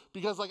to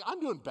because,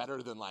 I'm doing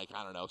better than,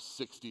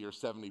 60 or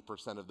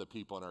 70% of the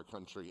people in our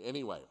country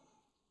anyway.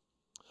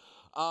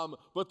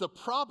 But the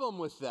problem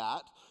with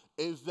that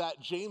is that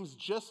James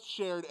just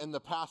shared in the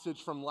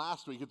passage from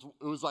last week. It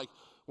was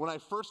when I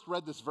first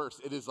read this verse,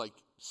 it is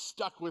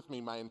stuck with me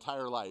my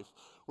entire life,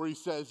 where he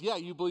says, yeah,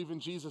 you believe in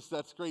Jesus,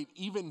 that's great.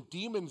 Even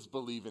demons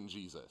believe in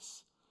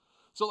Jesus.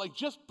 So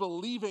just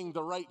believing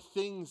the right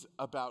things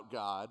about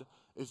God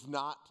is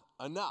not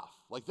enough.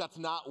 That's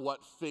not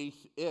what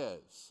faith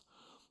is.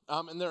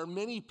 And there are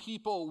many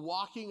people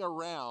walking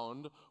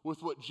around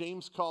with what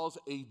James calls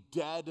a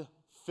dead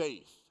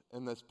faith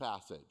in this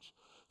passage.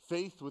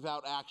 Faith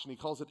without action. He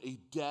calls it a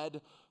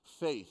dead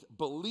faith.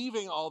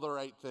 Believing all the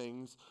right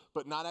things,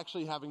 but not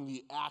actually having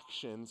the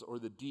actions or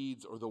the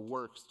deeds or the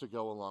works to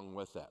go along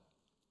with it.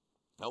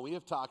 Now, we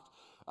have talked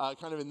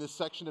kind of in this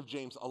section of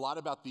James a lot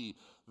about the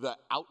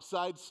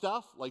outside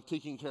stuff, like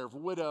taking care of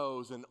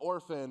widows and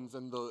orphans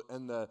and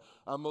the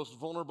most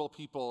vulnerable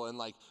people, and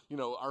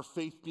our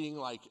faith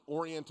being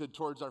oriented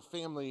towards our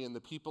family and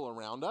the people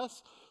around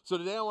us. So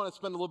today I want to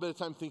spend a little bit of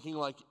time thinking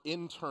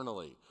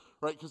internally,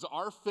 right? Because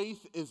our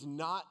faith is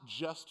not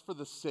just for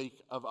the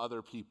sake of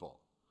other people.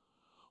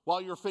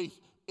 While your faith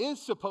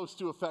is supposed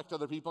to affect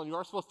other people, and you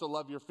are supposed to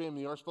love your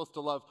family, you are supposed to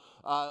love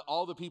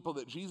all the people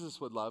that Jesus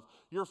would love,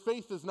 your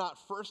faith is not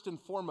first and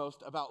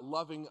foremost about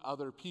loving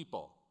other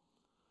people.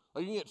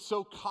 You can get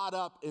so caught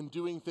up in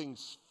doing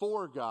things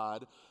for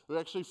God, we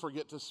actually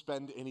forget to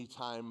spend any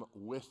time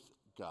with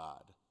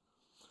God.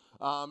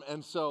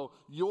 And so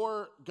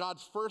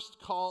God's first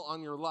call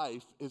on your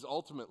life is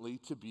ultimately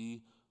to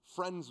be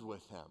friends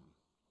with him,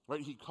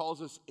 right? He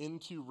calls us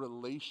into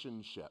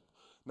relationship,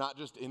 not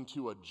just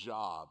into a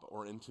job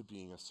or into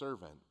being a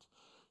servant.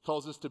 He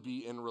calls us to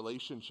be in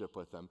relationship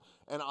with him.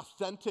 And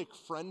authentic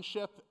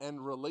friendship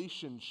and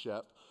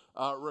relationship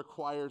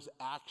requires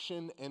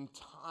action and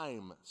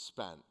time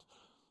spent.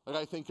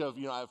 I think of,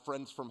 I have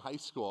friends from high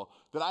school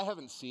that I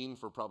haven't seen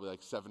for probably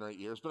 7 or 8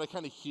 years, but I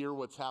kind of hear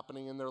what's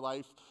happening in their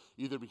life,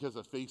 either because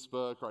of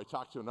Facebook or I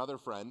talk to another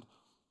friend.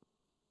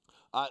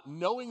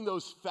 Knowing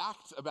those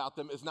facts about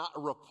them is not a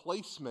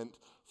replacement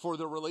for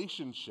the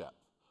relationship.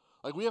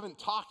 Like, we haven't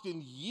talked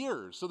in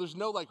years, so there's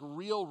no, like,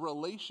 real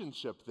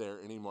relationship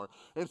there anymore.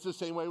 And it's the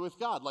same way with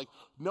God. Like,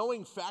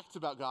 knowing facts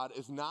about God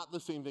is not the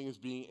same thing as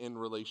being in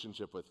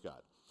relationship with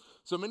God.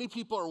 So many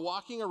people are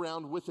walking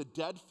around with a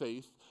dead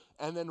faith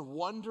and then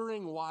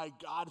wondering why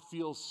God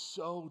feels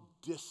so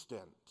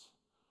distant,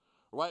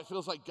 or why it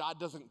feels like God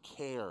doesn't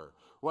care, or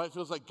why it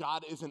feels like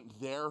God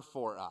isn't there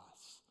for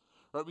us.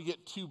 Right, we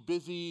get too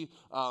busy,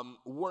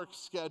 work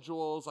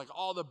schedules, like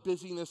all the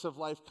busyness of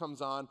life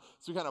comes on,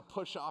 so we kind of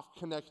push off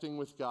connecting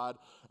with God,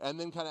 and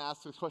then kind of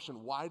ask this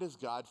question, why does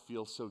God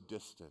feel so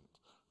distant?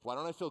 Why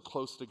don't I feel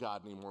close to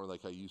God anymore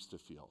like I used to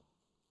feel?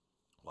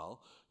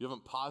 Well, you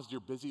haven't paused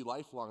your busy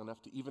life long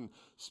enough to even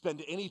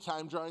spend any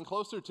time drawing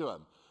closer to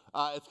him.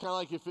 It's kind of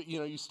like if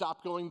you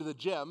stop going to the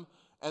gym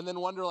and then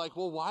wonder like,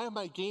 well, why am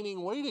I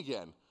gaining weight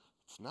again?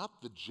 It's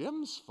not the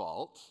gym's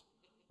fault.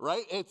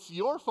 Right? It's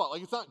your fault.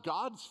 Like, it's not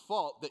God's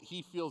fault that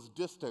he feels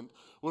distant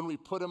when we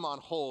put him on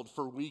hold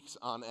for weeks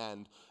on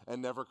end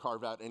and never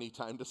carve out any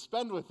time to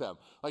spend with him.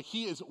 Like,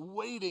 he is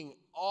waiting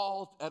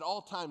at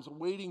all times,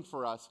 waiting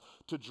for us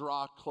to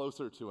draw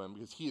closer to him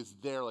because he is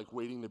there, like,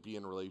 waiting to be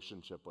in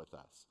relationship with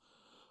us.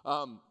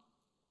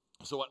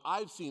 So what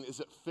I've seen is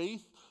that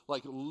faith,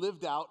 like,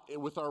 lived out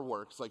with our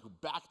works, like,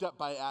 backed up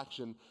by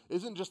action,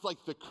 isn't just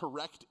like the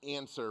correct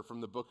answer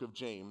from the book of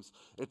James.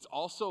 It's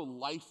also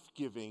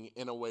life-giving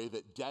in a way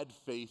that dead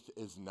faith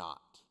is not.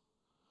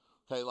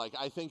 Okay, like,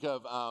 I think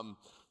of,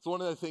 so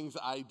one of the things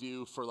I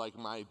do for, like,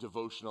 my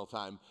devotional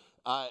time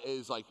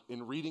is, like,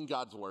 in reading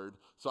God's word.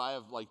 So I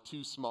have, like,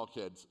 2 small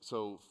kids,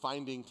 so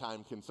finding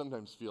time can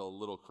sometimes feel a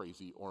little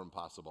crazy or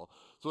impossible.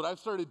 So what I've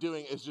started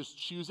doing is just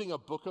choosing a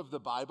book of the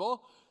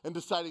Bible and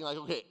deciding, like,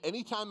 okay,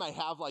 anytime I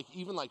have, like,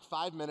 even, like,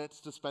 5 minutes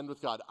to spend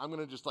with God, I'm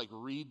going to just, like,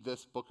 read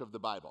this book of the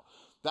Bible.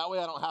 That way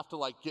I don't have to,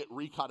 like, get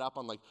re-caught up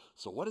on, like,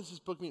 so what does this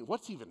book mean?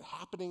 What's even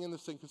happening in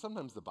this thing? Because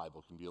sometimes the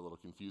Bible can be a little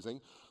confusing.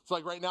 So,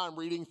 like, right now I'm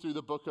reading through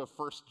the book of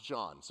 1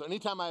 John. So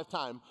anytime I have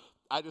time,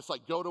 I just,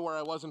 like, go to where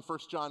I was in 1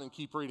 John and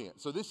keep reading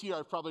it. So this year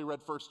I've probably read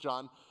 1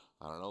 John,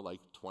 I don't know, like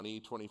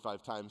 20,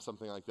 25 times,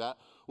 something like that,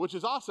 which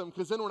is awesome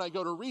because then when I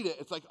go to read it,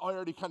 it's like, oh, I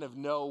already kind of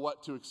know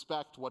what to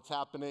expect, what's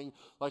happening.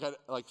 Like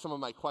some of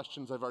my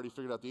questions I've already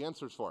figured out the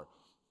answers for.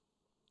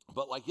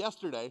 But like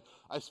yesterday,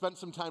 I spent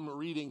some time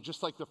reading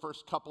just like the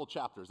first couple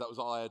chapters. That was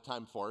all I had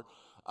time for.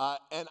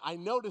 And I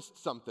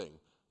noticed something.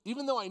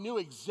 Even though I knew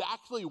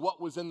exactly what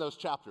was in those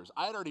chapters,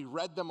 I had already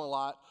read them a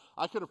lot.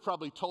 I could have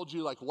probably told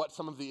you like what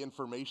some of the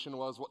information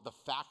was, what the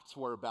facts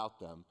were about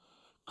them.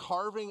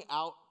 Carving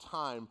out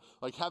time,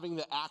 like having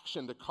the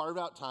action to carve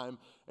out time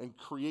and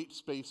create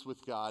space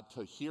with God,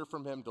 to hear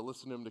from him, to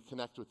listen to him, to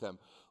connect with him,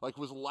 like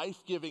was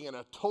life-giving in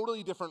a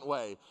totally different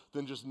way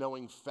than just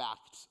knowing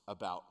facts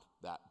about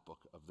that book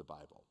of the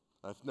Bible.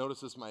 I've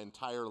noticed this my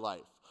entire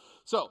life.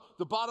 So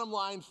the bottom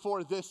line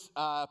for this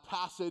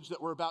passage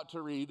that we're about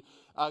to read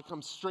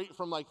comes straight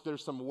from, like,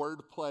 there's some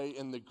wordplay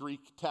in the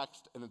Greek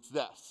text, and it's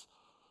this.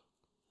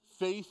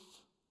 Faith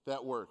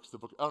that works.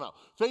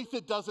 Faith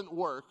that doesn't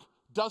work.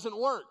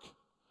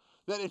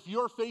 That if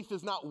your faith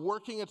is not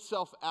working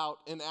itself out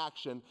in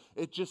action,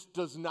 it just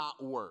does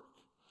not work.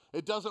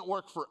 It doesn't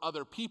work for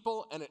other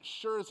people, and it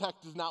sure as heck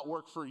does not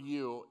work for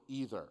you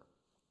either.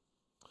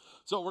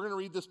 So we're going to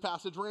read this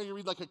passage. We're going to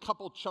read like a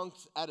couple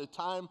chunks at a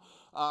time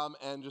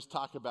and just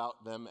talk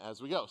about them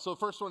as we go. So the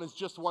first one is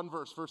just one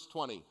verse, verse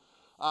 20.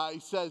 He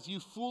says, "You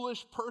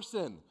foolish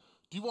person,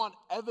 do you want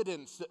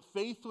evidence that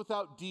faith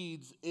without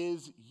deeds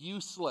is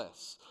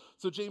useless?"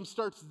 So James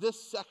starts this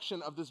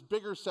section of this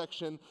bigger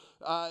section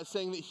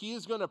saying that he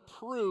is going to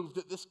prove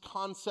that this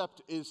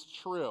concept is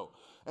true.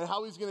 And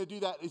how he's going to do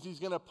that is he's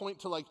going to point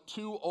to like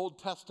 2 Old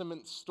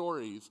Testament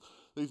stories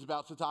that he's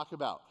about to talk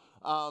about.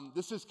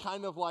 This is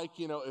kind of like,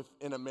 if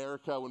in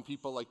America when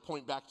people like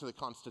point back to the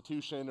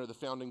Constitution or the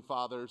Founding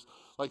Fathers,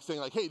 like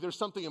saying like, hey, there's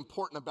something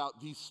important about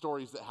these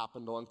stories that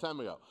happened a long time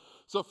ago.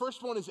 So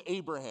first one is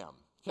Abraham.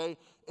 Okay,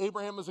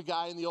 Abraham is a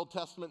guy in the Old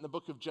Testament in the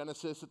book of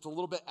Genesis. It's a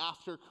little bit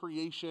after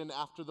creation,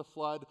 after the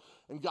flood.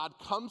 And God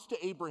comes to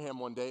Abraham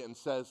one day and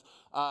says,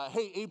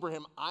 hey,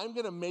 Abraham, I'm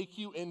going to make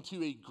you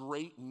into a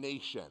great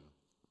nation.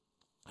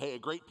 Hey, a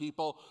great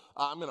people.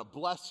 I'm going to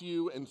bless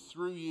you, and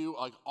through you,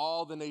 like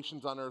all the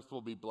nations on earth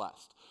will be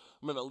blessed.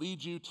 I'm going to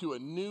lead you to a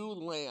new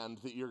land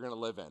that you're going to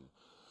live in.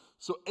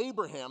 So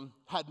Abraham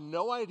had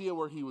no idea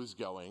where he was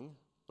going.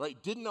 Right,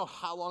 didn't know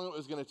how long it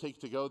was going to take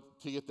to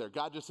get there.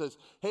 God just says,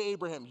 hey,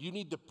 Abraham, you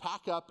need to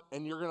pack up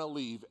and you're going to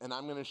leave, and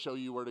I'm going to show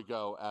you where to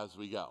go as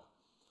we go.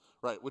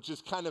 Right, which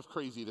is kind of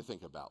crazy to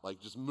think about,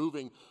 like just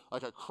moving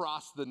like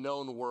across the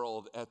known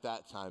world at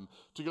that time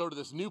to go to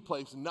this new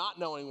place, not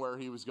knowing where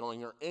he was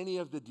going or any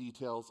of the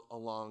details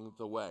along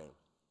the way.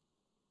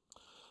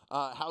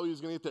 How he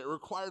was going to get there. It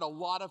required a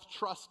lot of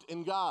trust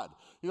in God.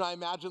 I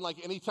imagine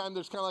like anytime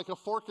there's kind of like a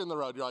fork in the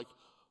road, you're like,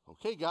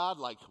 okay, God,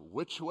 like,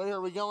 which way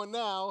are we going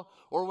now?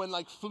 Or when,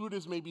 like, food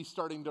is maybe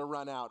starting to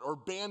run out, or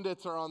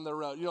bandits are on the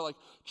road, like,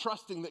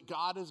 trusting that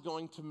God is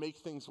going to make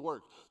things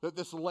work, that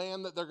this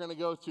land that they're going to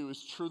go to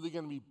is truly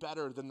going to be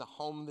better than the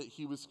home that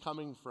he was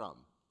coming from.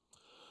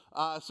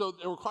 So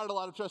it required a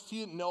lot of trust. He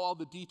didn't know all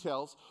the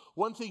details.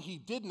 One thing he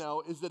did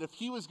know is that if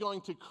he was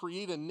going to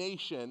create a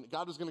nation,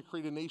 God was going to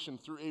create a nation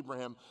through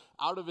Abraham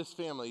out of his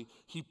family,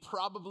 he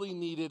probably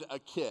needed a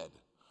kid.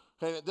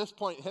 Okay, at this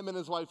point, him and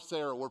his wife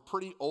Sarah were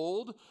pretty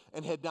old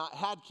and had not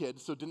had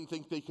kids, so didn't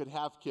think they could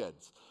have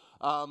kids.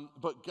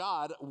 But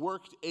God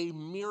worked a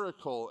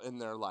miracle in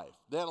their life.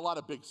 They had a lot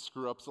of big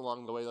screw-ups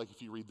along the way. Like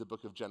if you read the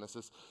book of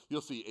Genesis,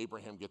 you'll see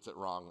Abraham gets it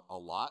wrong a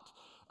lot.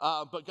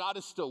 But God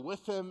is still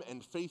with him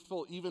and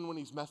faithful even when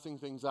he's messing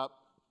things up,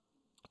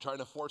 trying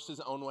to force his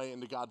own way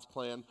into God's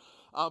plan.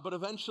 But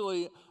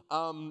eventually,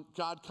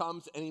 God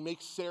comes and he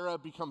makes Sarah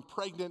become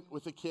pregnant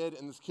with a kid,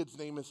 and this kid's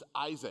name is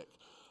Isaac.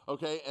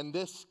 Okay, and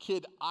this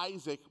kid,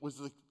 Isaac, was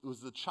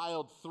the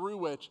child through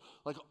which,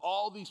 like,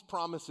 all these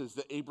promises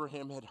that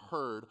Abraham had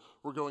heard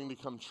were going to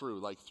come true.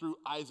 Like, through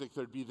Isaac,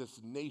 there'd be this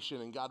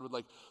nation, and God would,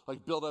 like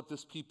build up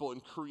this people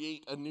and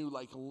create a new,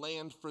 like,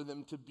 land for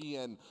them to be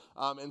in.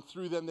 And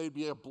through them, they'd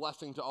be a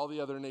blessing to all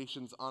the other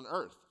nations on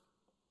earth.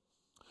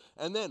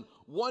 And then,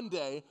 one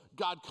day,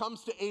 God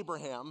comes to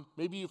Abraham,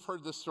 maybe you've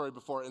heard this story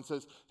before, and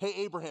says, hey,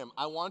 Abraham,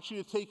 I want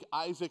you to take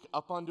Isaac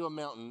up onto a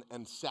mountain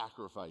and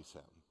sacrifice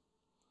him.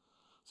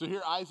 So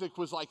here Isaac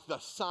was like the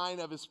sign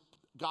of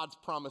God's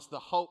promise, the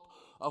hope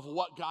of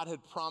what God had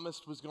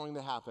promised was going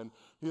to happen.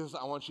 He says,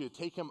 I want you to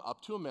take him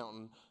up to a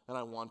mountain, and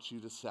I want you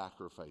to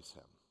sacrifice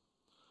him.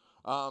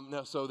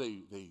 Now, so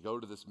they go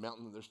to this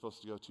mountain that they're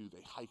supposed to go to.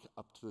 They hike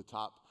up to the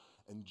top.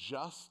 And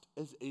just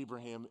as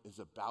Abraham is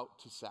about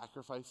to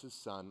sacrifice his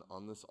son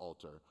on this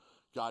altar,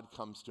 God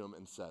comes to him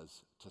and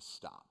says to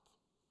stop.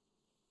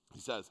 He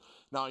says,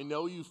 now I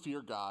know you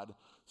fear God,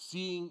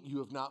 seeing you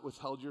have not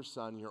withheld your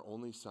son, your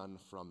only son,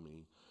 from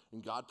me.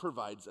 And God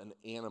provides an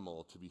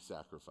animal to be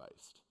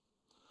sacrificed.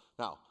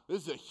 Now,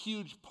 this is a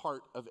huge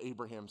part of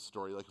Abraham's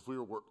story. Like if we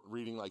were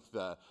reading like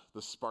the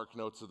Spark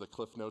Notes or the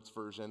Cliff Notes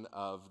version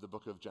of the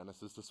book of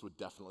Genesis, this would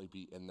definitely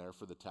be in there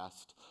for the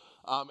test.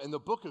 And the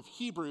book of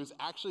Hebrews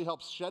actually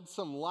helps shed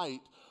some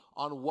light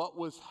on what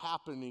was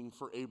happening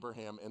for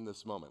Abraham in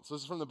this moment. So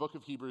this is from the book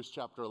of Hebrews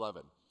chapter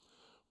 11.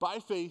 By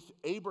faith,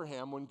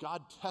 Abraham, when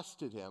God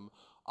tested him,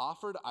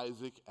 offered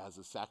Isaac as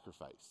a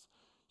sacrifice.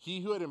 He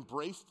who had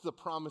embraced the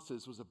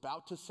promises was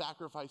about to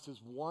sacrifice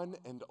his one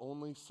and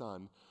only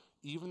son,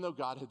 even though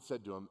God had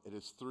said to him, it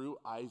is through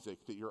Isaac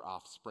that your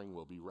offspring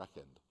will be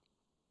reckoned.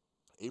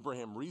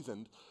 Abraham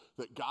reasoned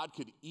that God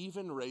could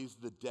even raise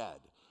the dead,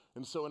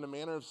 and so in a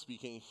manner of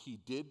speaking, he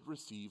did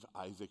receive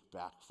Isaac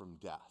back from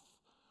death.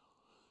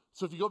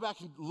 So if you go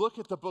back and look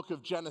at the book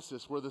of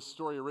Genesis where this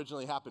story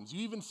originally happens,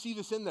 you even see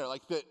this in there,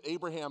 like that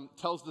Abraham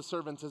tells the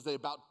servants as they're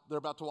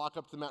about to walk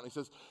up to the mountain. He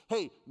says,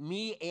 hey,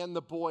 me and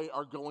the boy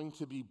are going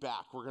to be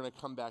back. We're going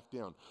to come back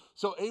down.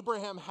 So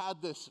Abraham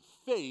had this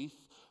faith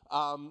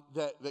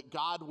that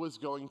God was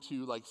going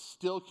to like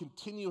still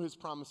continue his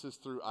promises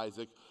through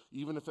Isaac,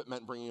 even if it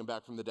meant bringing him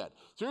back from the dead.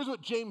 So here's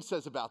what James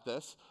says about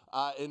this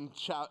in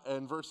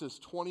verses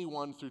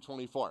 21 through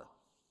 24.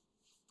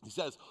 He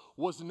says,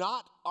 was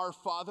not our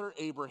father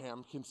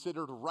Abraham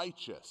considered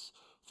righteous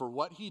for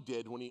what he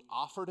did when he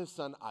offered his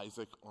son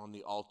Isaac on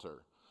the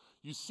altar?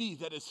 You see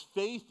that his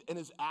faith and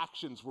his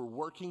actions were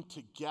working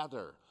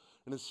together,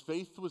 and his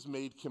faith was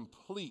made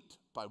complete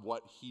by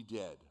what he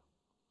did.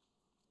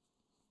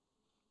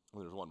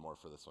 And there's one more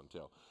for this one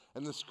too.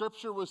 And the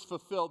scripture was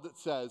fulfilled that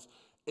says,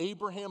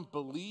 Abraham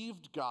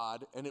believed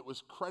God, and it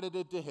was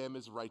credited to him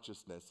as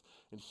righteousness,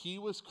 and he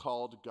was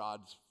called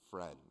God's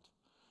friend.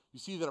 You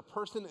see that a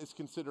person is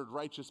considered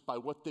righteous by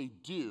what they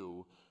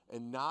do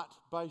and not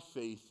by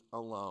faith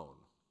alone.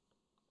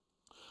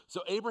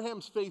 So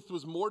Abraham's faith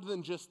was more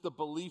than just the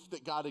belief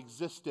that God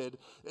existed.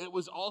 It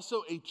was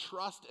also a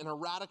trust and a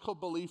radical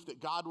belief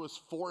that God was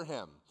for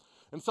him.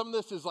 And some of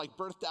this is like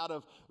birthed out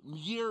of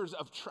years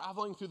of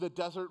traveling through the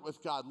desert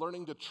with God,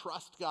 learning to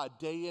trust God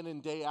day in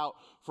and day out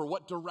for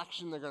what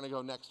direction they're going to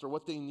go next or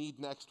what they need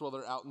next while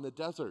they're out in the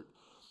desert.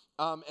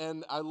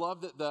 And I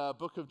love that the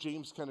book of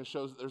James kind of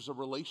shows that there's a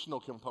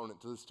relational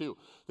component to this too.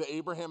 That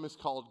Abraham is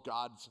called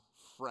God's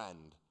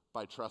friend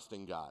by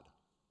trusting God.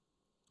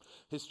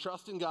 His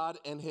trust in God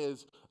and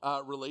his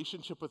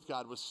relationship with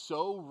God was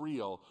so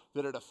real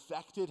that it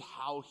affected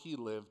how he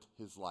lived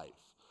his life.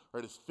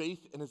 Right? His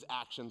faith and his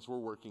actions were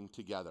working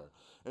together.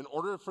 In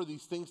order for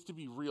these things to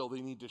be real,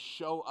 they need to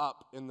show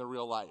up in the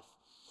real life.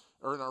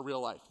 Or in our real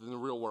life, in the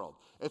real world.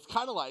 It's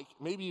kind of like,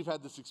 maybe you've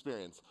had this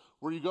experience,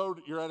 where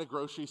you're at a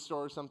grocery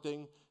store or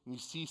something, and you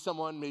see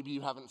someone maybe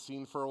you haven't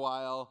seen for a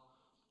while,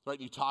 right?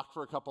 And you talk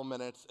for a couple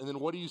minutes, and then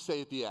what do you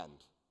say at the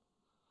end?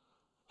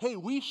 Hey,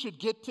 we should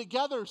get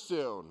together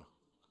soon.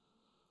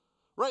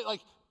 Right?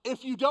 Like,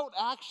 if you don't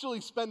actually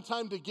spend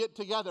time to get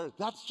together,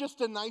 that's just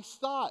a nice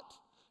thought.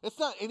 It's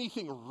not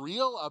anything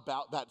real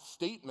about that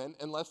statement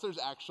unless there's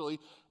actually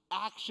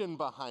action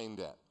behind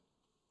it.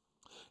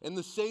 In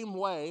the same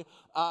way,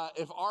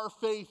 if our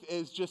faith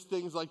is just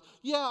things like,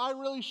 yeah, I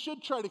really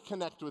should try to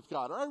connect with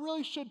God, or I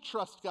really should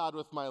trust God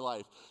with my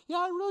life. Yeah,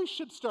 I really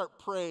should start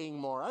praying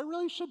more. I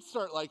really should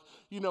start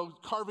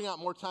carving out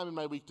more time in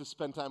my week to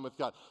spend time with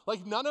God.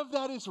 Like none of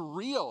that is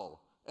real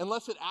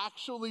unless it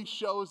actually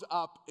shows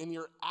up in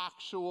your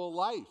actual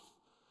life.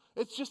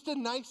 It's just a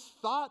nice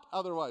thought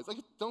otherwise. Like,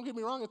 don't get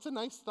me wrong, it's a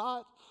nice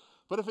thought.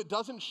 But if it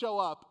doesn't show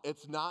up,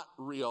 it's not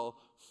real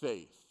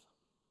faith.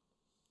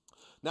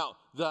 Now,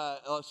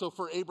 so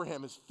for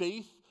Abraham, his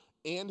faith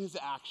and his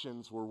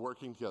actions were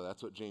working together.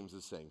 That's what James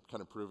is saying,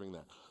 kind of proving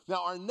there.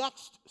 Now, our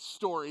next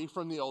story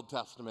from the Old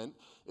Testament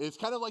is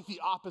kind of like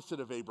the opposite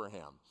of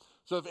Abraham.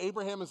 So if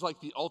Abraham is like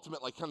the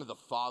ultimate, like kind of the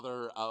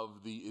father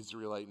of the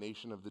Israelite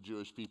nation, of the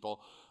Jewish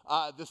people,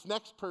 this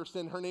next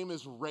person, her name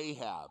is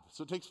Rahab.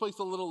 So it takes place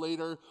a little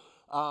later.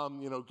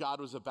 God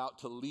was about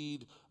to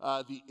lead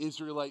the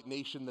Israelite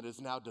nation that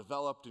has now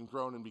developed and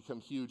grown and become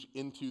huge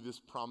into this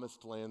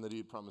promised land that he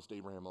had promised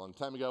Abraham a long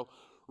time ago.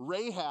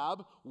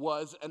 Rahab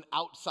was an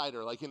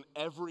outsider, like in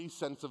every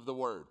sense of the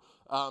word.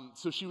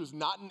 So she was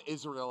not an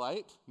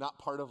Israelite, not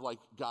part of like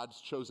God's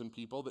chosen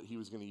people that he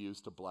was going to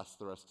use to bless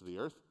the rest of the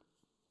earth.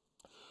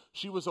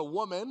 She was a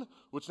woman,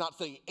 which not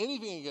saying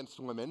anything against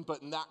women,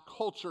 but in that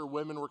culture,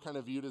 women were kind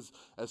of viewed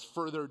as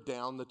further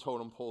down the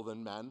totem pole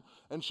than men.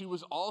 And she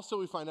was also,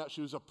 we find out,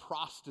 she was a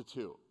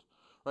prostitute,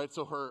 right?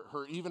 So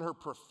even her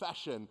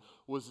profession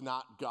was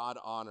not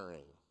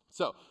God-honoring.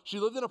 So she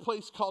lived in a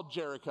place called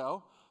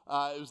Jericho.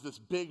 It was this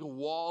big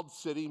walled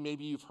city.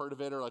 Maybe you've heard of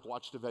it or like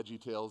watched a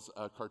VeggieTales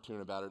cartoon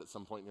about it at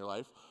some point in your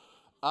life.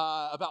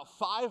 About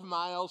 5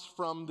 miles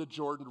from the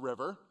Jordan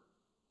River.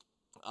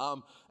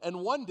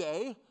 And one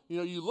day,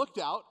 you looked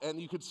out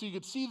and you could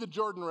see the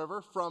Jordan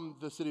River from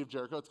the city of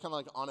Jericho. It's kind of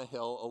like on a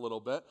hill a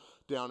little bit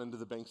down into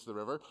the banks of the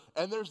river.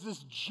 And there's this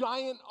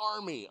giant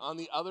army on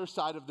the other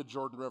side of the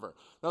Jordan River.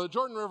 Now, the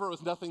Jordan River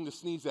was nothing to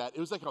sneeze at. It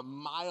was like a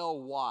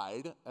mile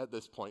wide at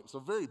this point. So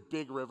very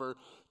big river.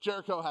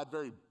 Jericho had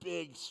very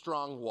big,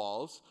 strong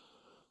walls.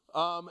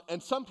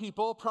 And some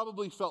people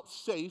probably felt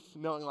safe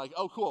knowing like,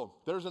 oh, cool,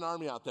 there's an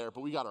army out there,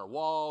 but we got our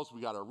walls,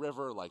 we got our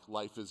river, like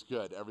life is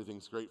good.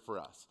 Everything's great for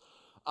us.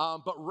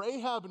 But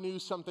Rahab knew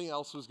something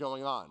else was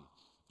going on.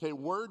 Okay,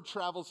 word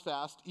travels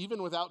fast,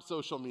 even without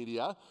social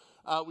media.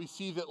 We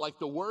see that like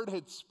the word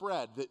had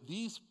spread that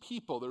these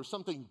people, there was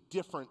something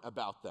different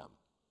about them,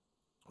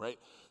 right?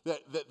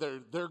 That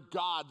their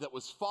God that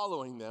was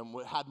following them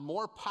had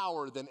more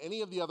power than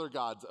any of the other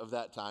gods of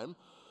that time.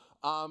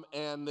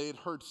 And they had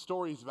heard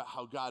stories about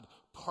how God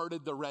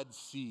parted the Red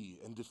Sea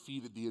and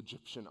defeated the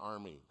Egyptian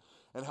army,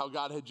 and how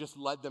God had just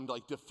led them to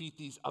like defeat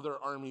these other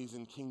armies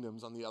and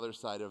kingdoms on the other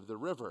side of the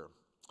river.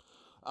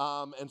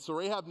 And so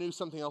Rahab knew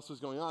something else was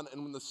going on.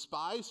 And when the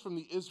spies from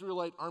the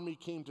Israelite army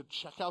came to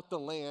check out the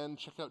land,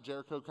 check out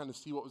Jericho, kind of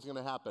see what was going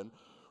to happen,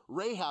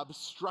 Rahab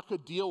struck a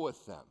deal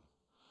with them.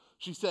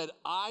 She said,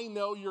 I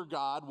know your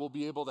God will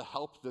be able to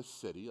help this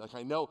city. Like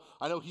I know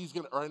he's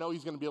going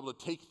to be able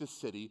to take this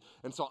city.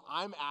 And so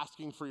I'm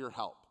asking for your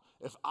help.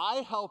 If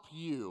I help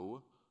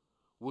you,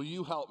 will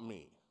you help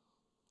me?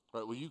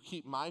 Right, will you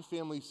keep my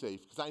family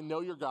safe? Because I know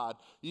your God,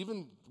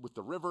 even with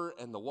the river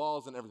and the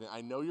walls and everything,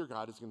 I know your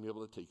God is going to be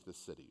able to take this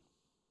city.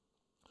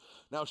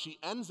 Now, she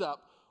ends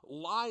up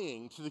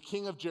lying to the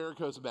king of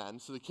Jericho's men.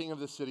 So the king of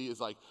the city is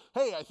like,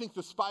 hey, I think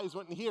the spies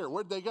went in here.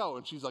 Where'd they go?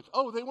 And she's like,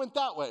 oh, they went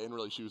that way. And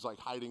really, she was like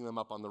hiding them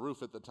up on the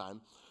roof at the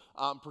time.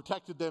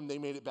 Protected them. They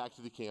made it back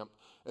to the camp.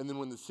 And then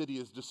when the city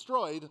is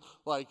destroyed,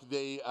 like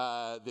they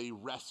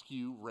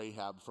rescue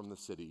Rahab from the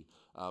city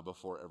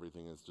before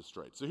everything is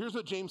destroyed. So here's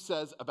what James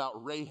says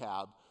about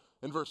Rahab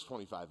in verse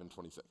 25 and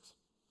 26.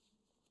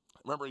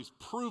 Remember, he's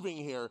proving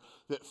here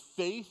that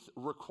faith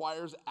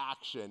requires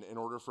action in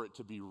order for it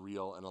to be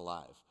real and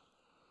alive.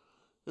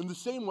 In the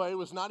same way,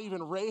 was not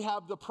even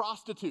Rahab the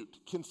prostitute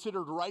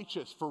considered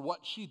righteous for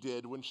what she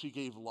did when she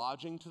gave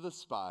lodging to the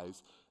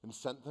spies and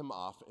sent them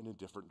off in a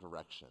different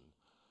direction.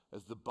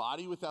 As the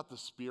body without the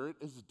spirit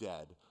is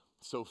dead,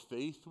 so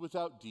faith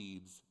without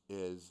deeds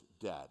is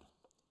dead.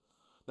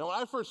 Now, when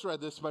I first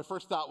read this, my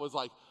first thought was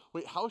like,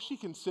 wait, how is she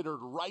considered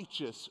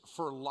righteous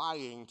for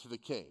lying to the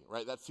king,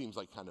 right? That seems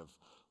like kind of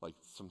like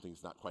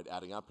something's not quite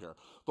adding up here.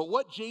 But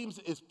what James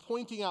is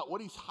pointing out, what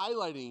he's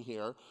highlighting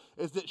here,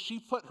 is that she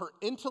put her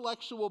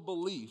intellectual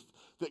belief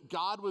that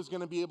God was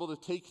going to be able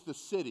to take the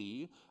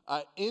city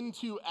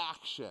into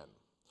action.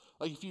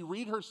 Like if you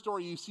read her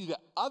story, you see that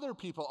other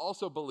people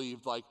also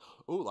believed like,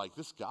 oh, like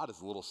this God is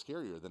a little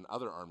scarier than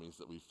other armies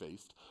that we've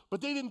faced.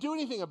 But they didn't do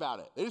anything about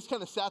it. They just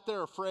kind of sat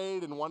there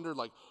afraid and wondered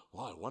like,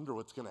 well, I wonder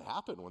what's going to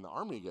happen when the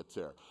army gets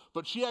there.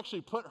 But she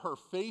actually put her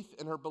faith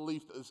and her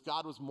belief that this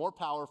God was more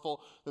powerful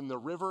than the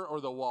river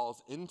or the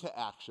walls into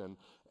action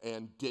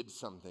and did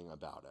something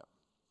about it.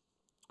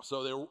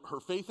 So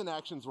her faith and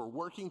actions were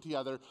working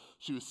together.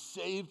 She was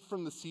saved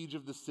from the siege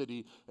of the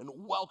city and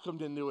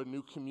welcomed into a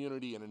new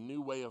community and a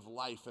new way of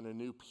life and a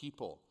new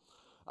people.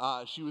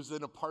 She was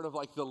in a part of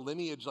like the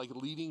lineage, like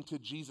leading to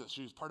Jesus.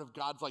 She was part of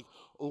God's like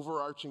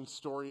overarching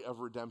story of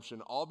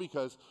redemption, all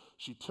because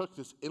she took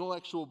this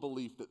intellectual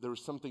belief that there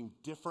was something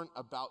different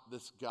about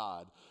this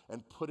God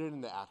and put it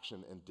into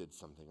action and did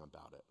something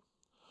about it.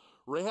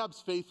 Rahab's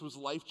faith was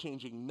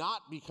life-changing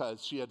not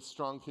because she had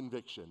strong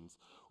convictions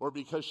or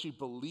because she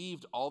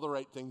believed all the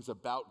right things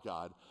about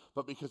God,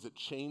 but because it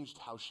changed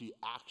how she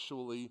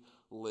actually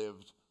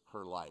lived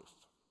her life.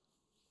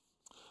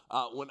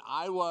 When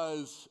I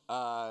was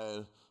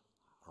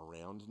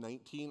around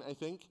 19, I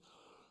think,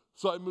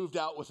 so I moved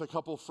out with a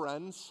couple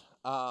friends,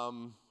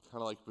 kind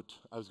of like,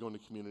 I was going to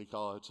community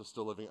college, so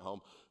still living at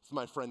home. It's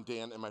my friend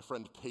Dan and my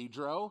friend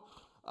Pedro.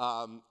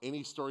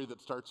 Any story that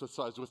starts with,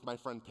 so I was with my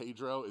friend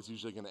Pedro, is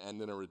usually going to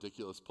end in a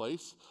ridiculous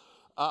place.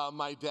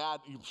 My dad,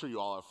 I'm sure you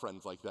all have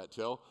friends like that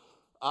too.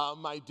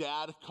 My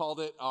dad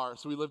called it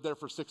so we lived there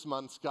for 6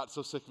 months, got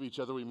so sick of each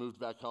other, we moved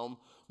back home.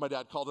 My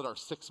dad called it our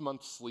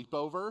 6-month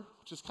sleepover,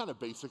 which is kind of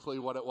basically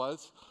what it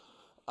was.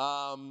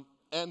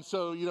 And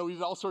so, we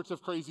did all sorts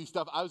of crazy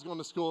stuff. I was going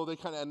to school, they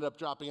kind of ended up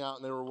dropping out,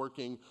 and they were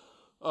working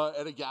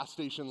at a gas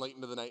station late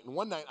into the night. And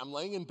one night, I'm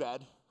laying in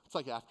bed, it's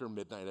like after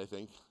midnight, I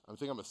think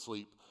I'm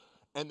asleep,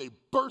 and they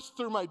burst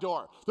through my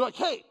door. They're like,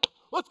 "Hey,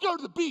 let's go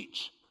to the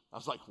beach." I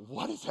was like,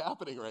 what is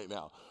happening right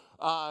now?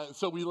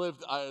 So we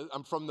lived,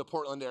 I'm from the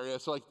Portland area,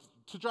 so like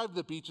to drive to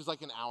the beach is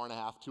like an hour and a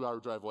half, 2-hour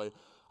drive away.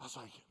 I was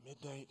like,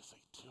 midnight, it's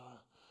like 2 hours.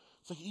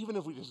 It's like, even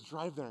if we just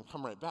drive there and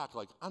come right back,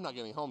 like, I'm not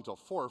getting home till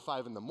 4 or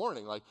 5 in the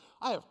morning. Like,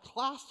 I have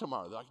class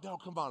tomorrow. They're like, "No,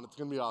 come on, it's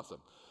going to be awesome."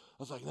 I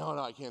was like, no,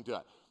 I can't do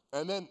it.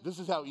 And then, this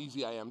is how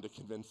easy I am to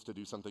convince to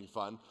do something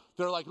fun.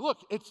 They're like,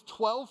 "Look, it's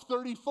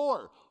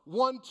 12:34.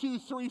 1, 2,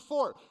 3,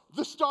 4.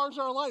 The stars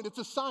are aligned. It's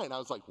a sign." I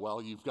was like,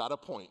 well, you've got a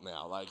point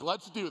now. Like,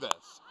 let's do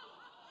this.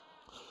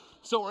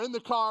 So we're in the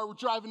car, we're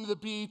driving to the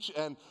beach,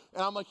 and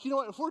I'm like, you know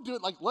what, if we're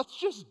doing, like, let's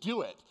just do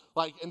it.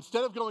 Like,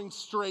 instead of going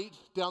straight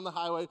down the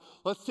highway,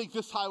 let's take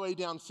this highway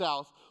down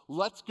south.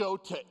 Let's go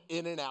to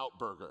In-N-Out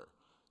Burger.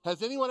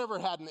 Has anyone ever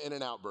had an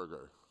In-N-Out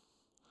Burger?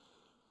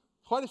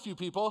 Quite a few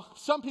people.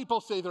 Some people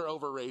say they're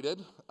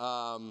overrated.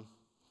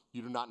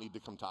 You do not need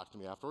to come talk to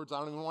me afterwards. I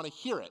don't even want to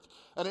hear it.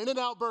 An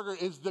In-N-Out Burger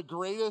is the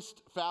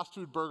greatest fast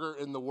food burger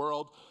in the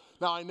world.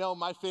 Now, I know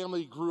my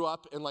family grew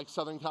up in like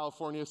Southern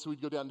California, so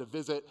we'd go down to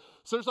visit.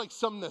 So there's like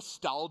some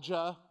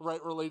nostalgia,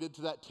 right, related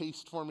to that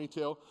taste for me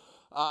too.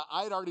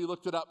 I had already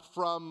looked it up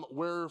from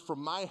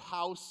my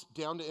house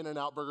down to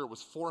In-N-Out Burger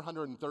was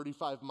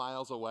 435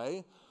 miles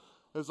away.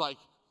 It was like,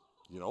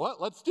 you know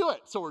what, let's do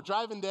it. So we're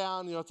driving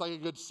down, it's like a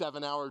good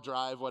 7-hour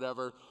drive,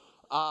 whatever.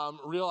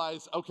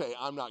 Realize, okay,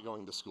 I'm not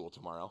going to school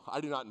tomorrow.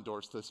 I do not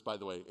endorse this, by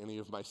the way, any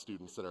of my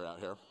students that are out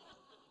here.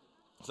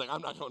 It's like,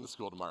 I'm not going to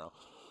school tomorrow.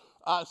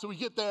 So we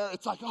get there,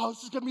 it's like, oh,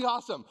 this is going to be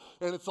awesome.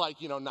 And it's like,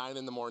 9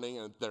 in the morning,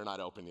 and they're not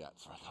open yet.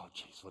 So we're like, oh,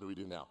 geez, what do we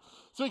do now?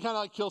 So we kind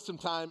of like kill some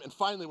time, and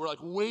finally we're like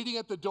waiting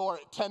at the door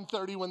at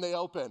 10:30 when they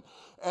open.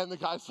 And the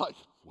guy's like,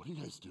 "What are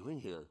you guys doing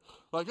here?"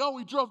 Like, "Oh,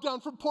 we drove down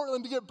from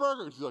Portland to get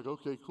burgers." He's like,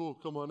 "Okay, cool,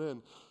 come on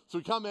in." So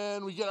we come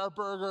in, we get our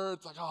burger.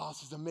 It's like, oh,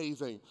 this is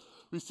amazing.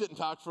 We sit and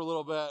talk for a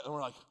little bit, and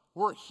we're like,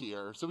 we're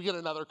here. So we get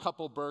another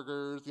couple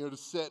burgers, to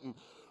sit, and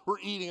we're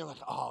eating, and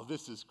like, oh,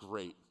 this is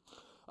great.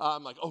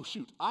 I'm like, oh,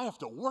 shoot, I have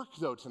to work,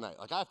 though, tonight.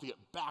 Like, I have to get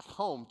back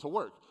home to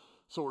work.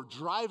 So we're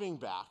driving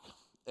back,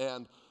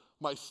 and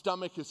my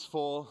stomach is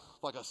full,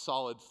 like a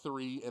solid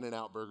 3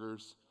 In-N-Out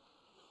burgers.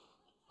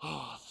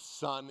 Oh, the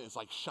sun is,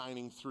 like,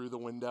 shining through the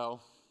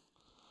window.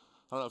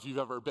 I don't know if you've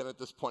ever been at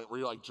this point where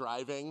you're, like,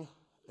 driving,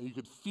 and you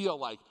could feel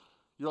like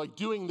you're, like,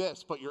 doing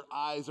this, but your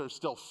eyes are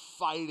still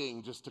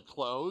fighting just to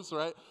close,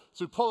 right?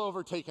 So we pull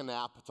over, take a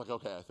nap. It's like,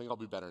 okay, I think I'll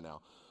be better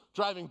now.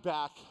 Driving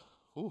back,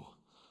 ooh,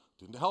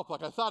 didn't help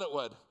like I thought it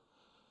would.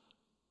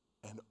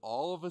 And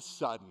all of a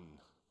sudden,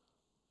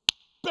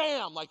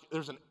 bam, like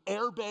there's an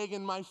airbag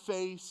in my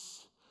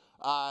face.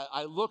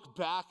 I look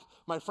back,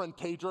 my friend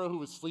Pedro, who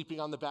was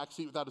sleeping on the back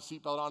seat without a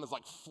seatbelt on, is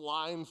like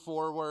flying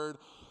forward.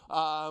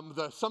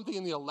 Something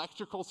in the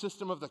electrical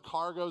system of the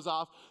car goes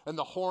off, and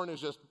the horn is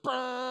just,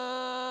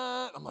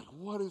 burn. I'm like,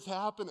 what is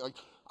happening? Like,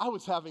 I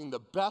was having the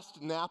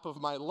best nap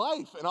of my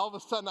life, and all of a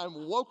sudden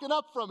I'm woken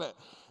up from it.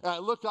 And I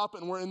look up,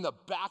 and we're in the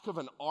back of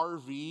an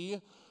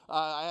RV.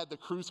 I had the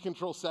cruise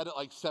control set at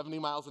like 70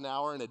 miles an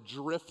hour, and it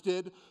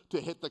drifted to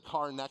hit the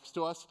car next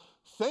to us.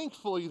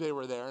 Thankfully, they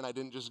were there, and I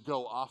didn't just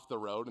go off the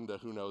road into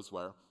who knows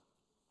where.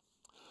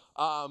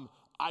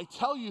 I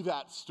tell you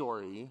that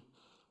story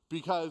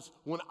because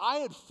when I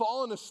had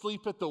fallen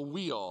asleep at the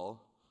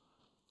wheel,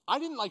 I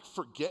didn't like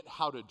forget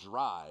how to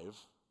drive.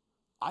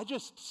 I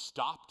just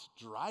stopped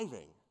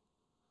driving.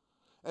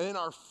 And in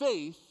our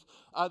faith,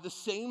 the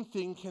same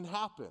thing can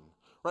happen.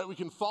 Right? We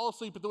can fall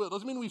asleep at the wheel. It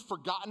doesn't mean we've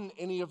forgotten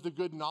any of the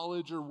good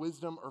knowledge or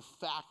wisdom or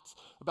facts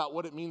about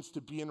what it means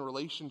to be in a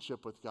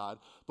relationship with God,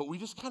 but we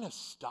just kind of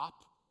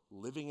stop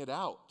living it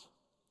out.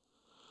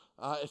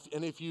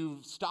 If you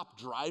stop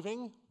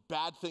driving,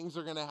 bad things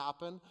are going to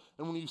happen.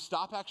 And when you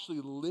stop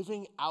actually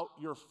living out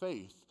your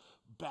faith,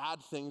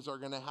 bad things are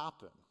going to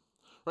happen.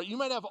 right? You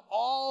might have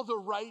all the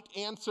right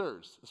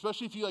answers,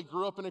 especially if you like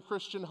grew up in a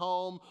Christian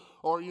home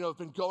or, have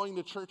been going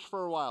to church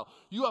for a while.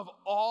 You have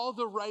all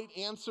the right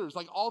answers,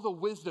 like all the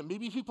wisdom.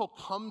 Maybe people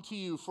come to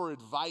you for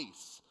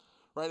advice,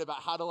 right,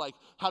 about how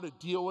to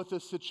deal with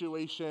this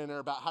situation or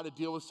about how to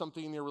deal with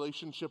something in your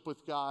relationship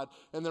with God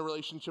and the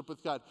relationship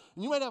with God.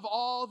 And you might have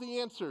all the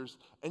answers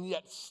and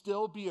yet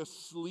still be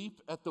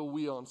asleep at the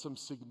wheel in some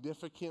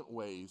significant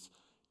ways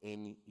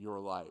in your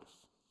life.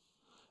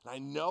 And I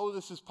know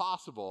this is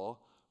possible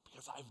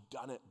because I've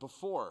done it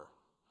before.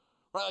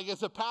 Right, like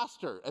as a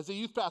pastor, as a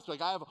youth pastor,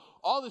 like I have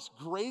all this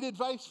great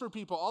advice for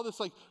people, all this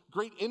like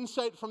great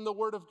insight from the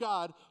Word of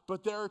God,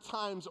 but there are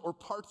times or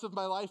parts of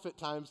my life at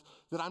times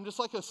that I'm just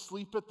like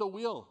asleep at the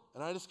wheel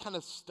and I just kind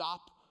of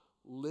stop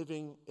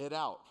living it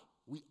out.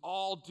 We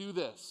all do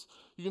this.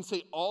 You can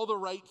say all the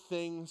right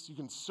things, you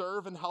can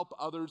serve and help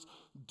others,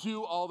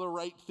 do all the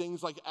right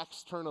things like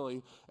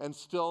externally, and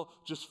still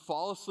just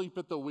fall asleep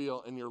at the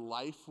wheel in your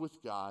life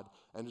with God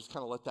and just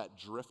kind of let that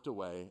drift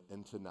away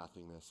into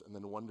nothingness and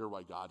then wonder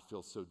why God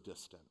feels so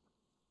distant.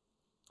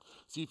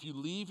 See, if you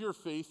leave your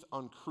faith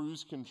on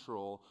cruise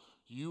control,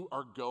 you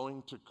are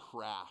going to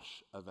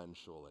crash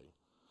eventually.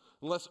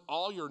 Unless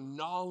all your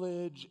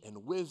knowledge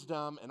and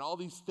wisdom and all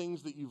these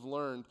things that you've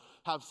learned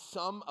have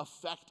some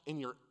effect in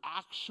your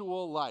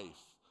actual life,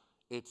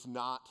 it's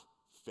not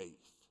faith.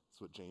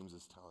 That's what James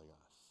is telling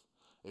us.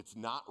 It's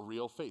not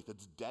real faith.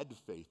 It's dead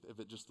faith if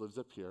it just lives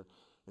up here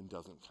and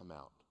doesn't come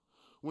out.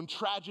 When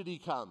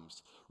tragedy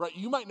comes, right,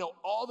 you might know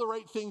all the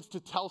right things to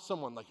tell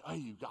someone, like, oh,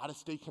 you got to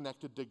stay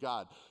connected to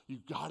God. You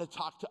got to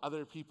talk to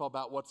other people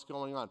about what's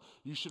going on.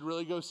 You should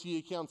really go see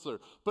a counselor.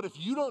 But if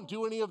you don't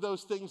do any of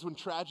those things when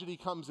tragedy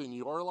comes in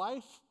your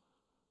life,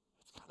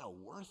 it's kind of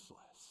worthless.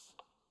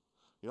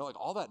 Like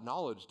all that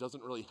knowledge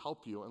doesn't really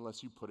help you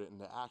unless you put it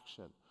into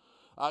action.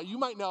 You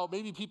might know,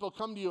 maybe people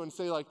come to you and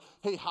say like,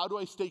 hey, how do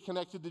I stay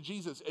connected to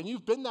Jesus? And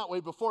you've been that way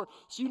before,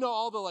 so you know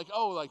all the like,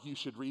 oh, like you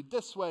should read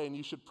this way and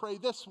you should pray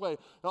this way and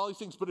all these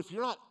things. But if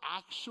you're not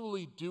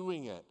actually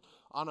doing it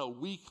on a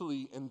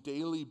weekly and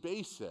daily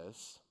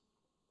basis,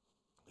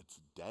 it's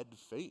dead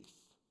faith.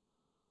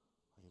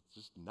 It's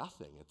just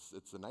nothing.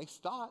 It's a nice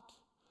thought.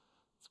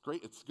 It's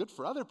great. It's good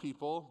for other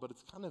people, but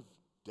it's kind of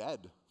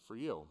dead for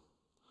you.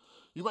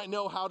 You might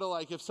know how to,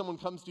 like, if someone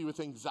comes to you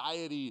with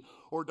anxiety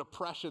or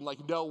depression,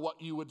 like know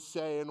what you would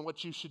say and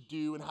what you should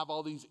do and have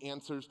all these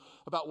answers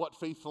about what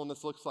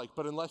faithfulness looks like.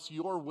 But unless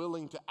you're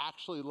willing to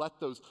actually let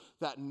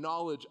that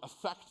knowledge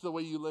affect the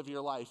way you live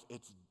your life,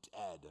 it's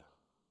dead.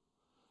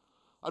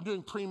 I'm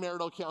doing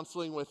premarital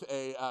counseling with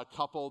a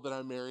couple that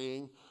I'm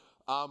marrying.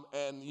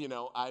 And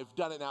I've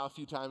done it now a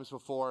few times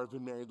before. I've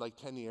been married like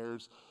 10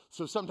 years.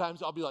 So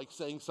sometimes I'll be like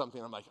saying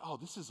something. I'm like, oh,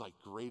 this is like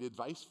great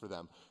advice for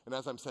them. And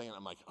as I'm saying it,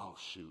 I'm like, oh,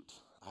 shoot,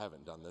 I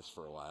haven't done this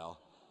for a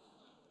while.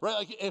 Right?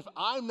 Like if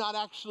I'm not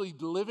actually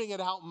living it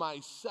out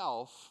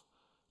myself,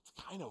 it's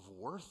kind of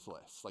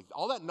worthless. Like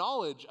all that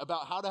knowledge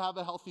about how to have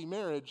a healthy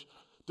marriage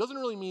doesn't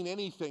really mean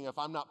anything if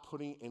I'm not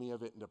putting any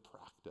of it into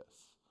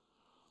practice.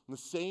 And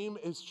the same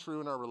is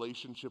true in our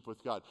relationship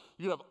with God.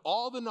 You can have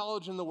all the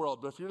knowledge in the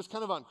world, but if you're just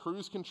kind of on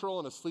cruise control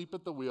and asleep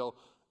at the wheel,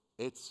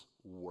 it's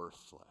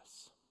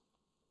worthless.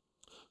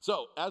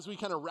 So as we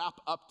kind of wrap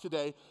up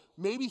today,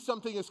 maybe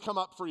something has come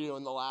up for you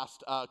in the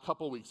last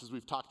couple weeks as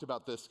we've talked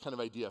about this kind of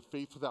idea,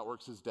 faith without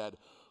works is dead,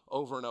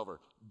 over and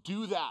over.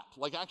 Do that.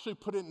 Like actually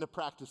put it into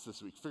practice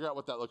this week. Figure out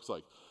what that looks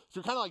like. If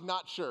you're kind of like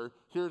not sure,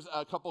 here's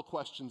a couple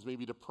questions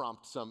maybe to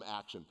prompt some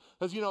action.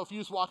 Because if you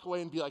just walk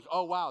away and be like,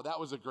 oh wow, that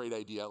was a great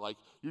idea, like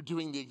you're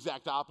doing the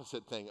exact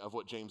opposite thing of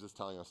what James is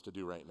telling us to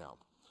do right now.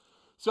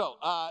 So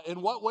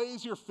in what way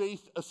is your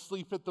faith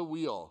asleep at the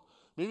wheel?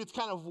 Maybe it's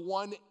kind of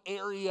one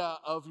area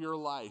of your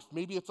life.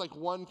 Maybe it's like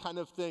one kind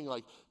of thing,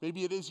 like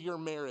maybe it is your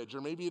marriage,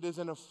 or maybe it is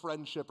in a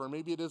friendship, or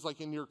maybe it is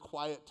like in your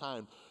quiet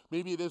time.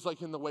 Maybe it is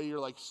like in the way you're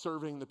like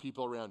serving the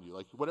people around you,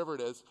 like whatever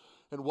it is.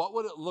 And what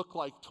would it look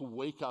like to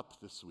wake up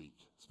this week?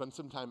 Spend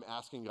some time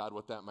asking God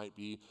what that might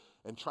be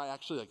and try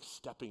actually like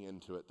stepping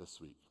into it this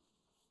week.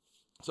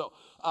 So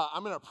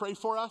I'm going to pray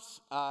for us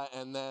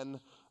and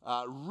then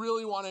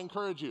really want to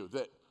encourage you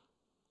that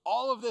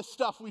all of this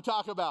stuff we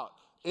talk about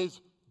is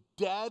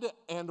dead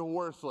and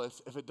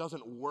worthless if it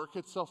doesn't work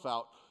itself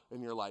out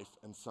in your life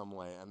in some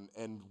way.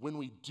 And when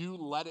we do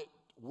let it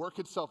work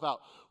itself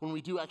out, when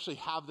we do actually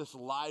have this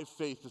live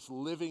faith, this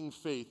living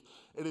faith,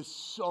 it is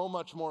so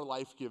much more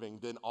life-giving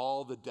than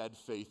all the dead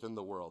faith in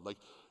the world.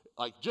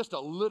 Like just a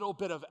little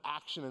bit of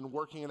action and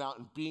working it out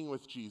and being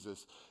with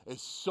Jesus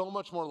is so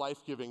much more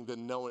life-giving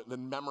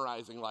than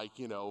memorizing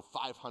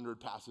 500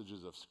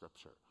 passages of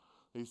Scripture.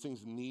 These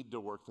things need to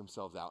work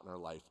themselves out in our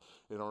life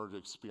in order to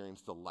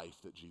experience the life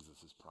that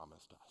Jesus has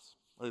promised us.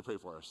 Let me pray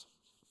for us.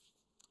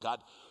 God,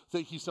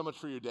 thank you so much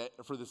for your day,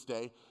 for this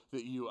day,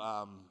 that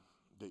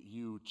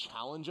you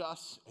challenge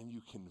us and you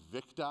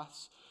convict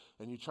us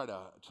and you try to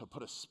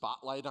put a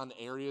spotlight on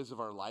areas of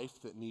our life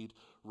that need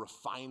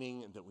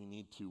refining and that we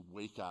need to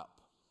wake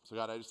up. So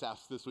God, I just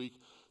ask this week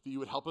that you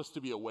would help us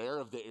to be aware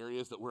of the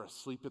areas that we're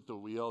asleep at the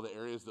wheel, the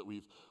areas that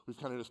we've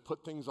kind of just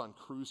put things on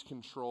cruise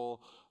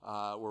control,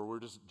 where we're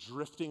just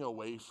drifting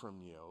away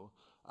from you.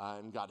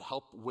 And God,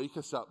 help wake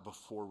us up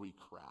before we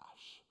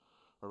crash,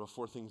 or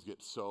before things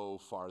get so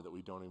far that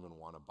we don't even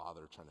want to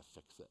bother trying to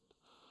fix it.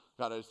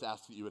 God, I just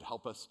ask that you would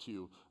help us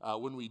to,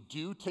 when we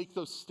do take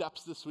those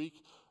steps this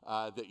week,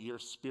 that your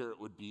Spirit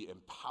would be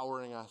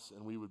empowering us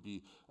and we would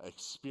be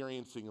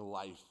experiencing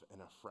life in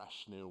a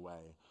fresh new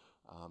way.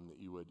 That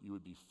you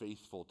would be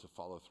faithful to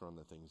follow through on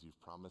the things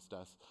you've promised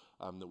us,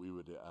 that we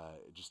would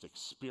just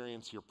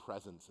experience your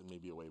presence in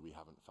maybe a way we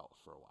haven't felt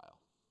for a while.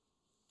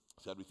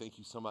 So God, we thank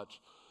you so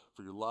much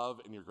for your love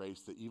and your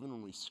grace, that even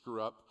when we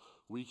screw up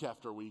week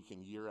after week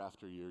and year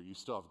after year, you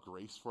still have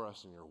grace for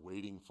us and you're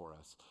waiting for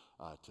us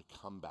to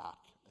come back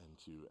and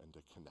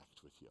to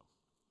connect with you.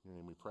 In your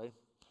name we pray,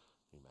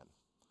 amen.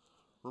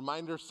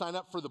 Reminder, sign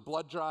up for the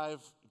blood drive.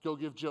 Go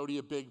give Jody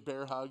a big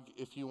bear hug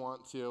if you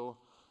want to,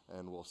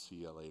 and we'll see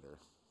you later.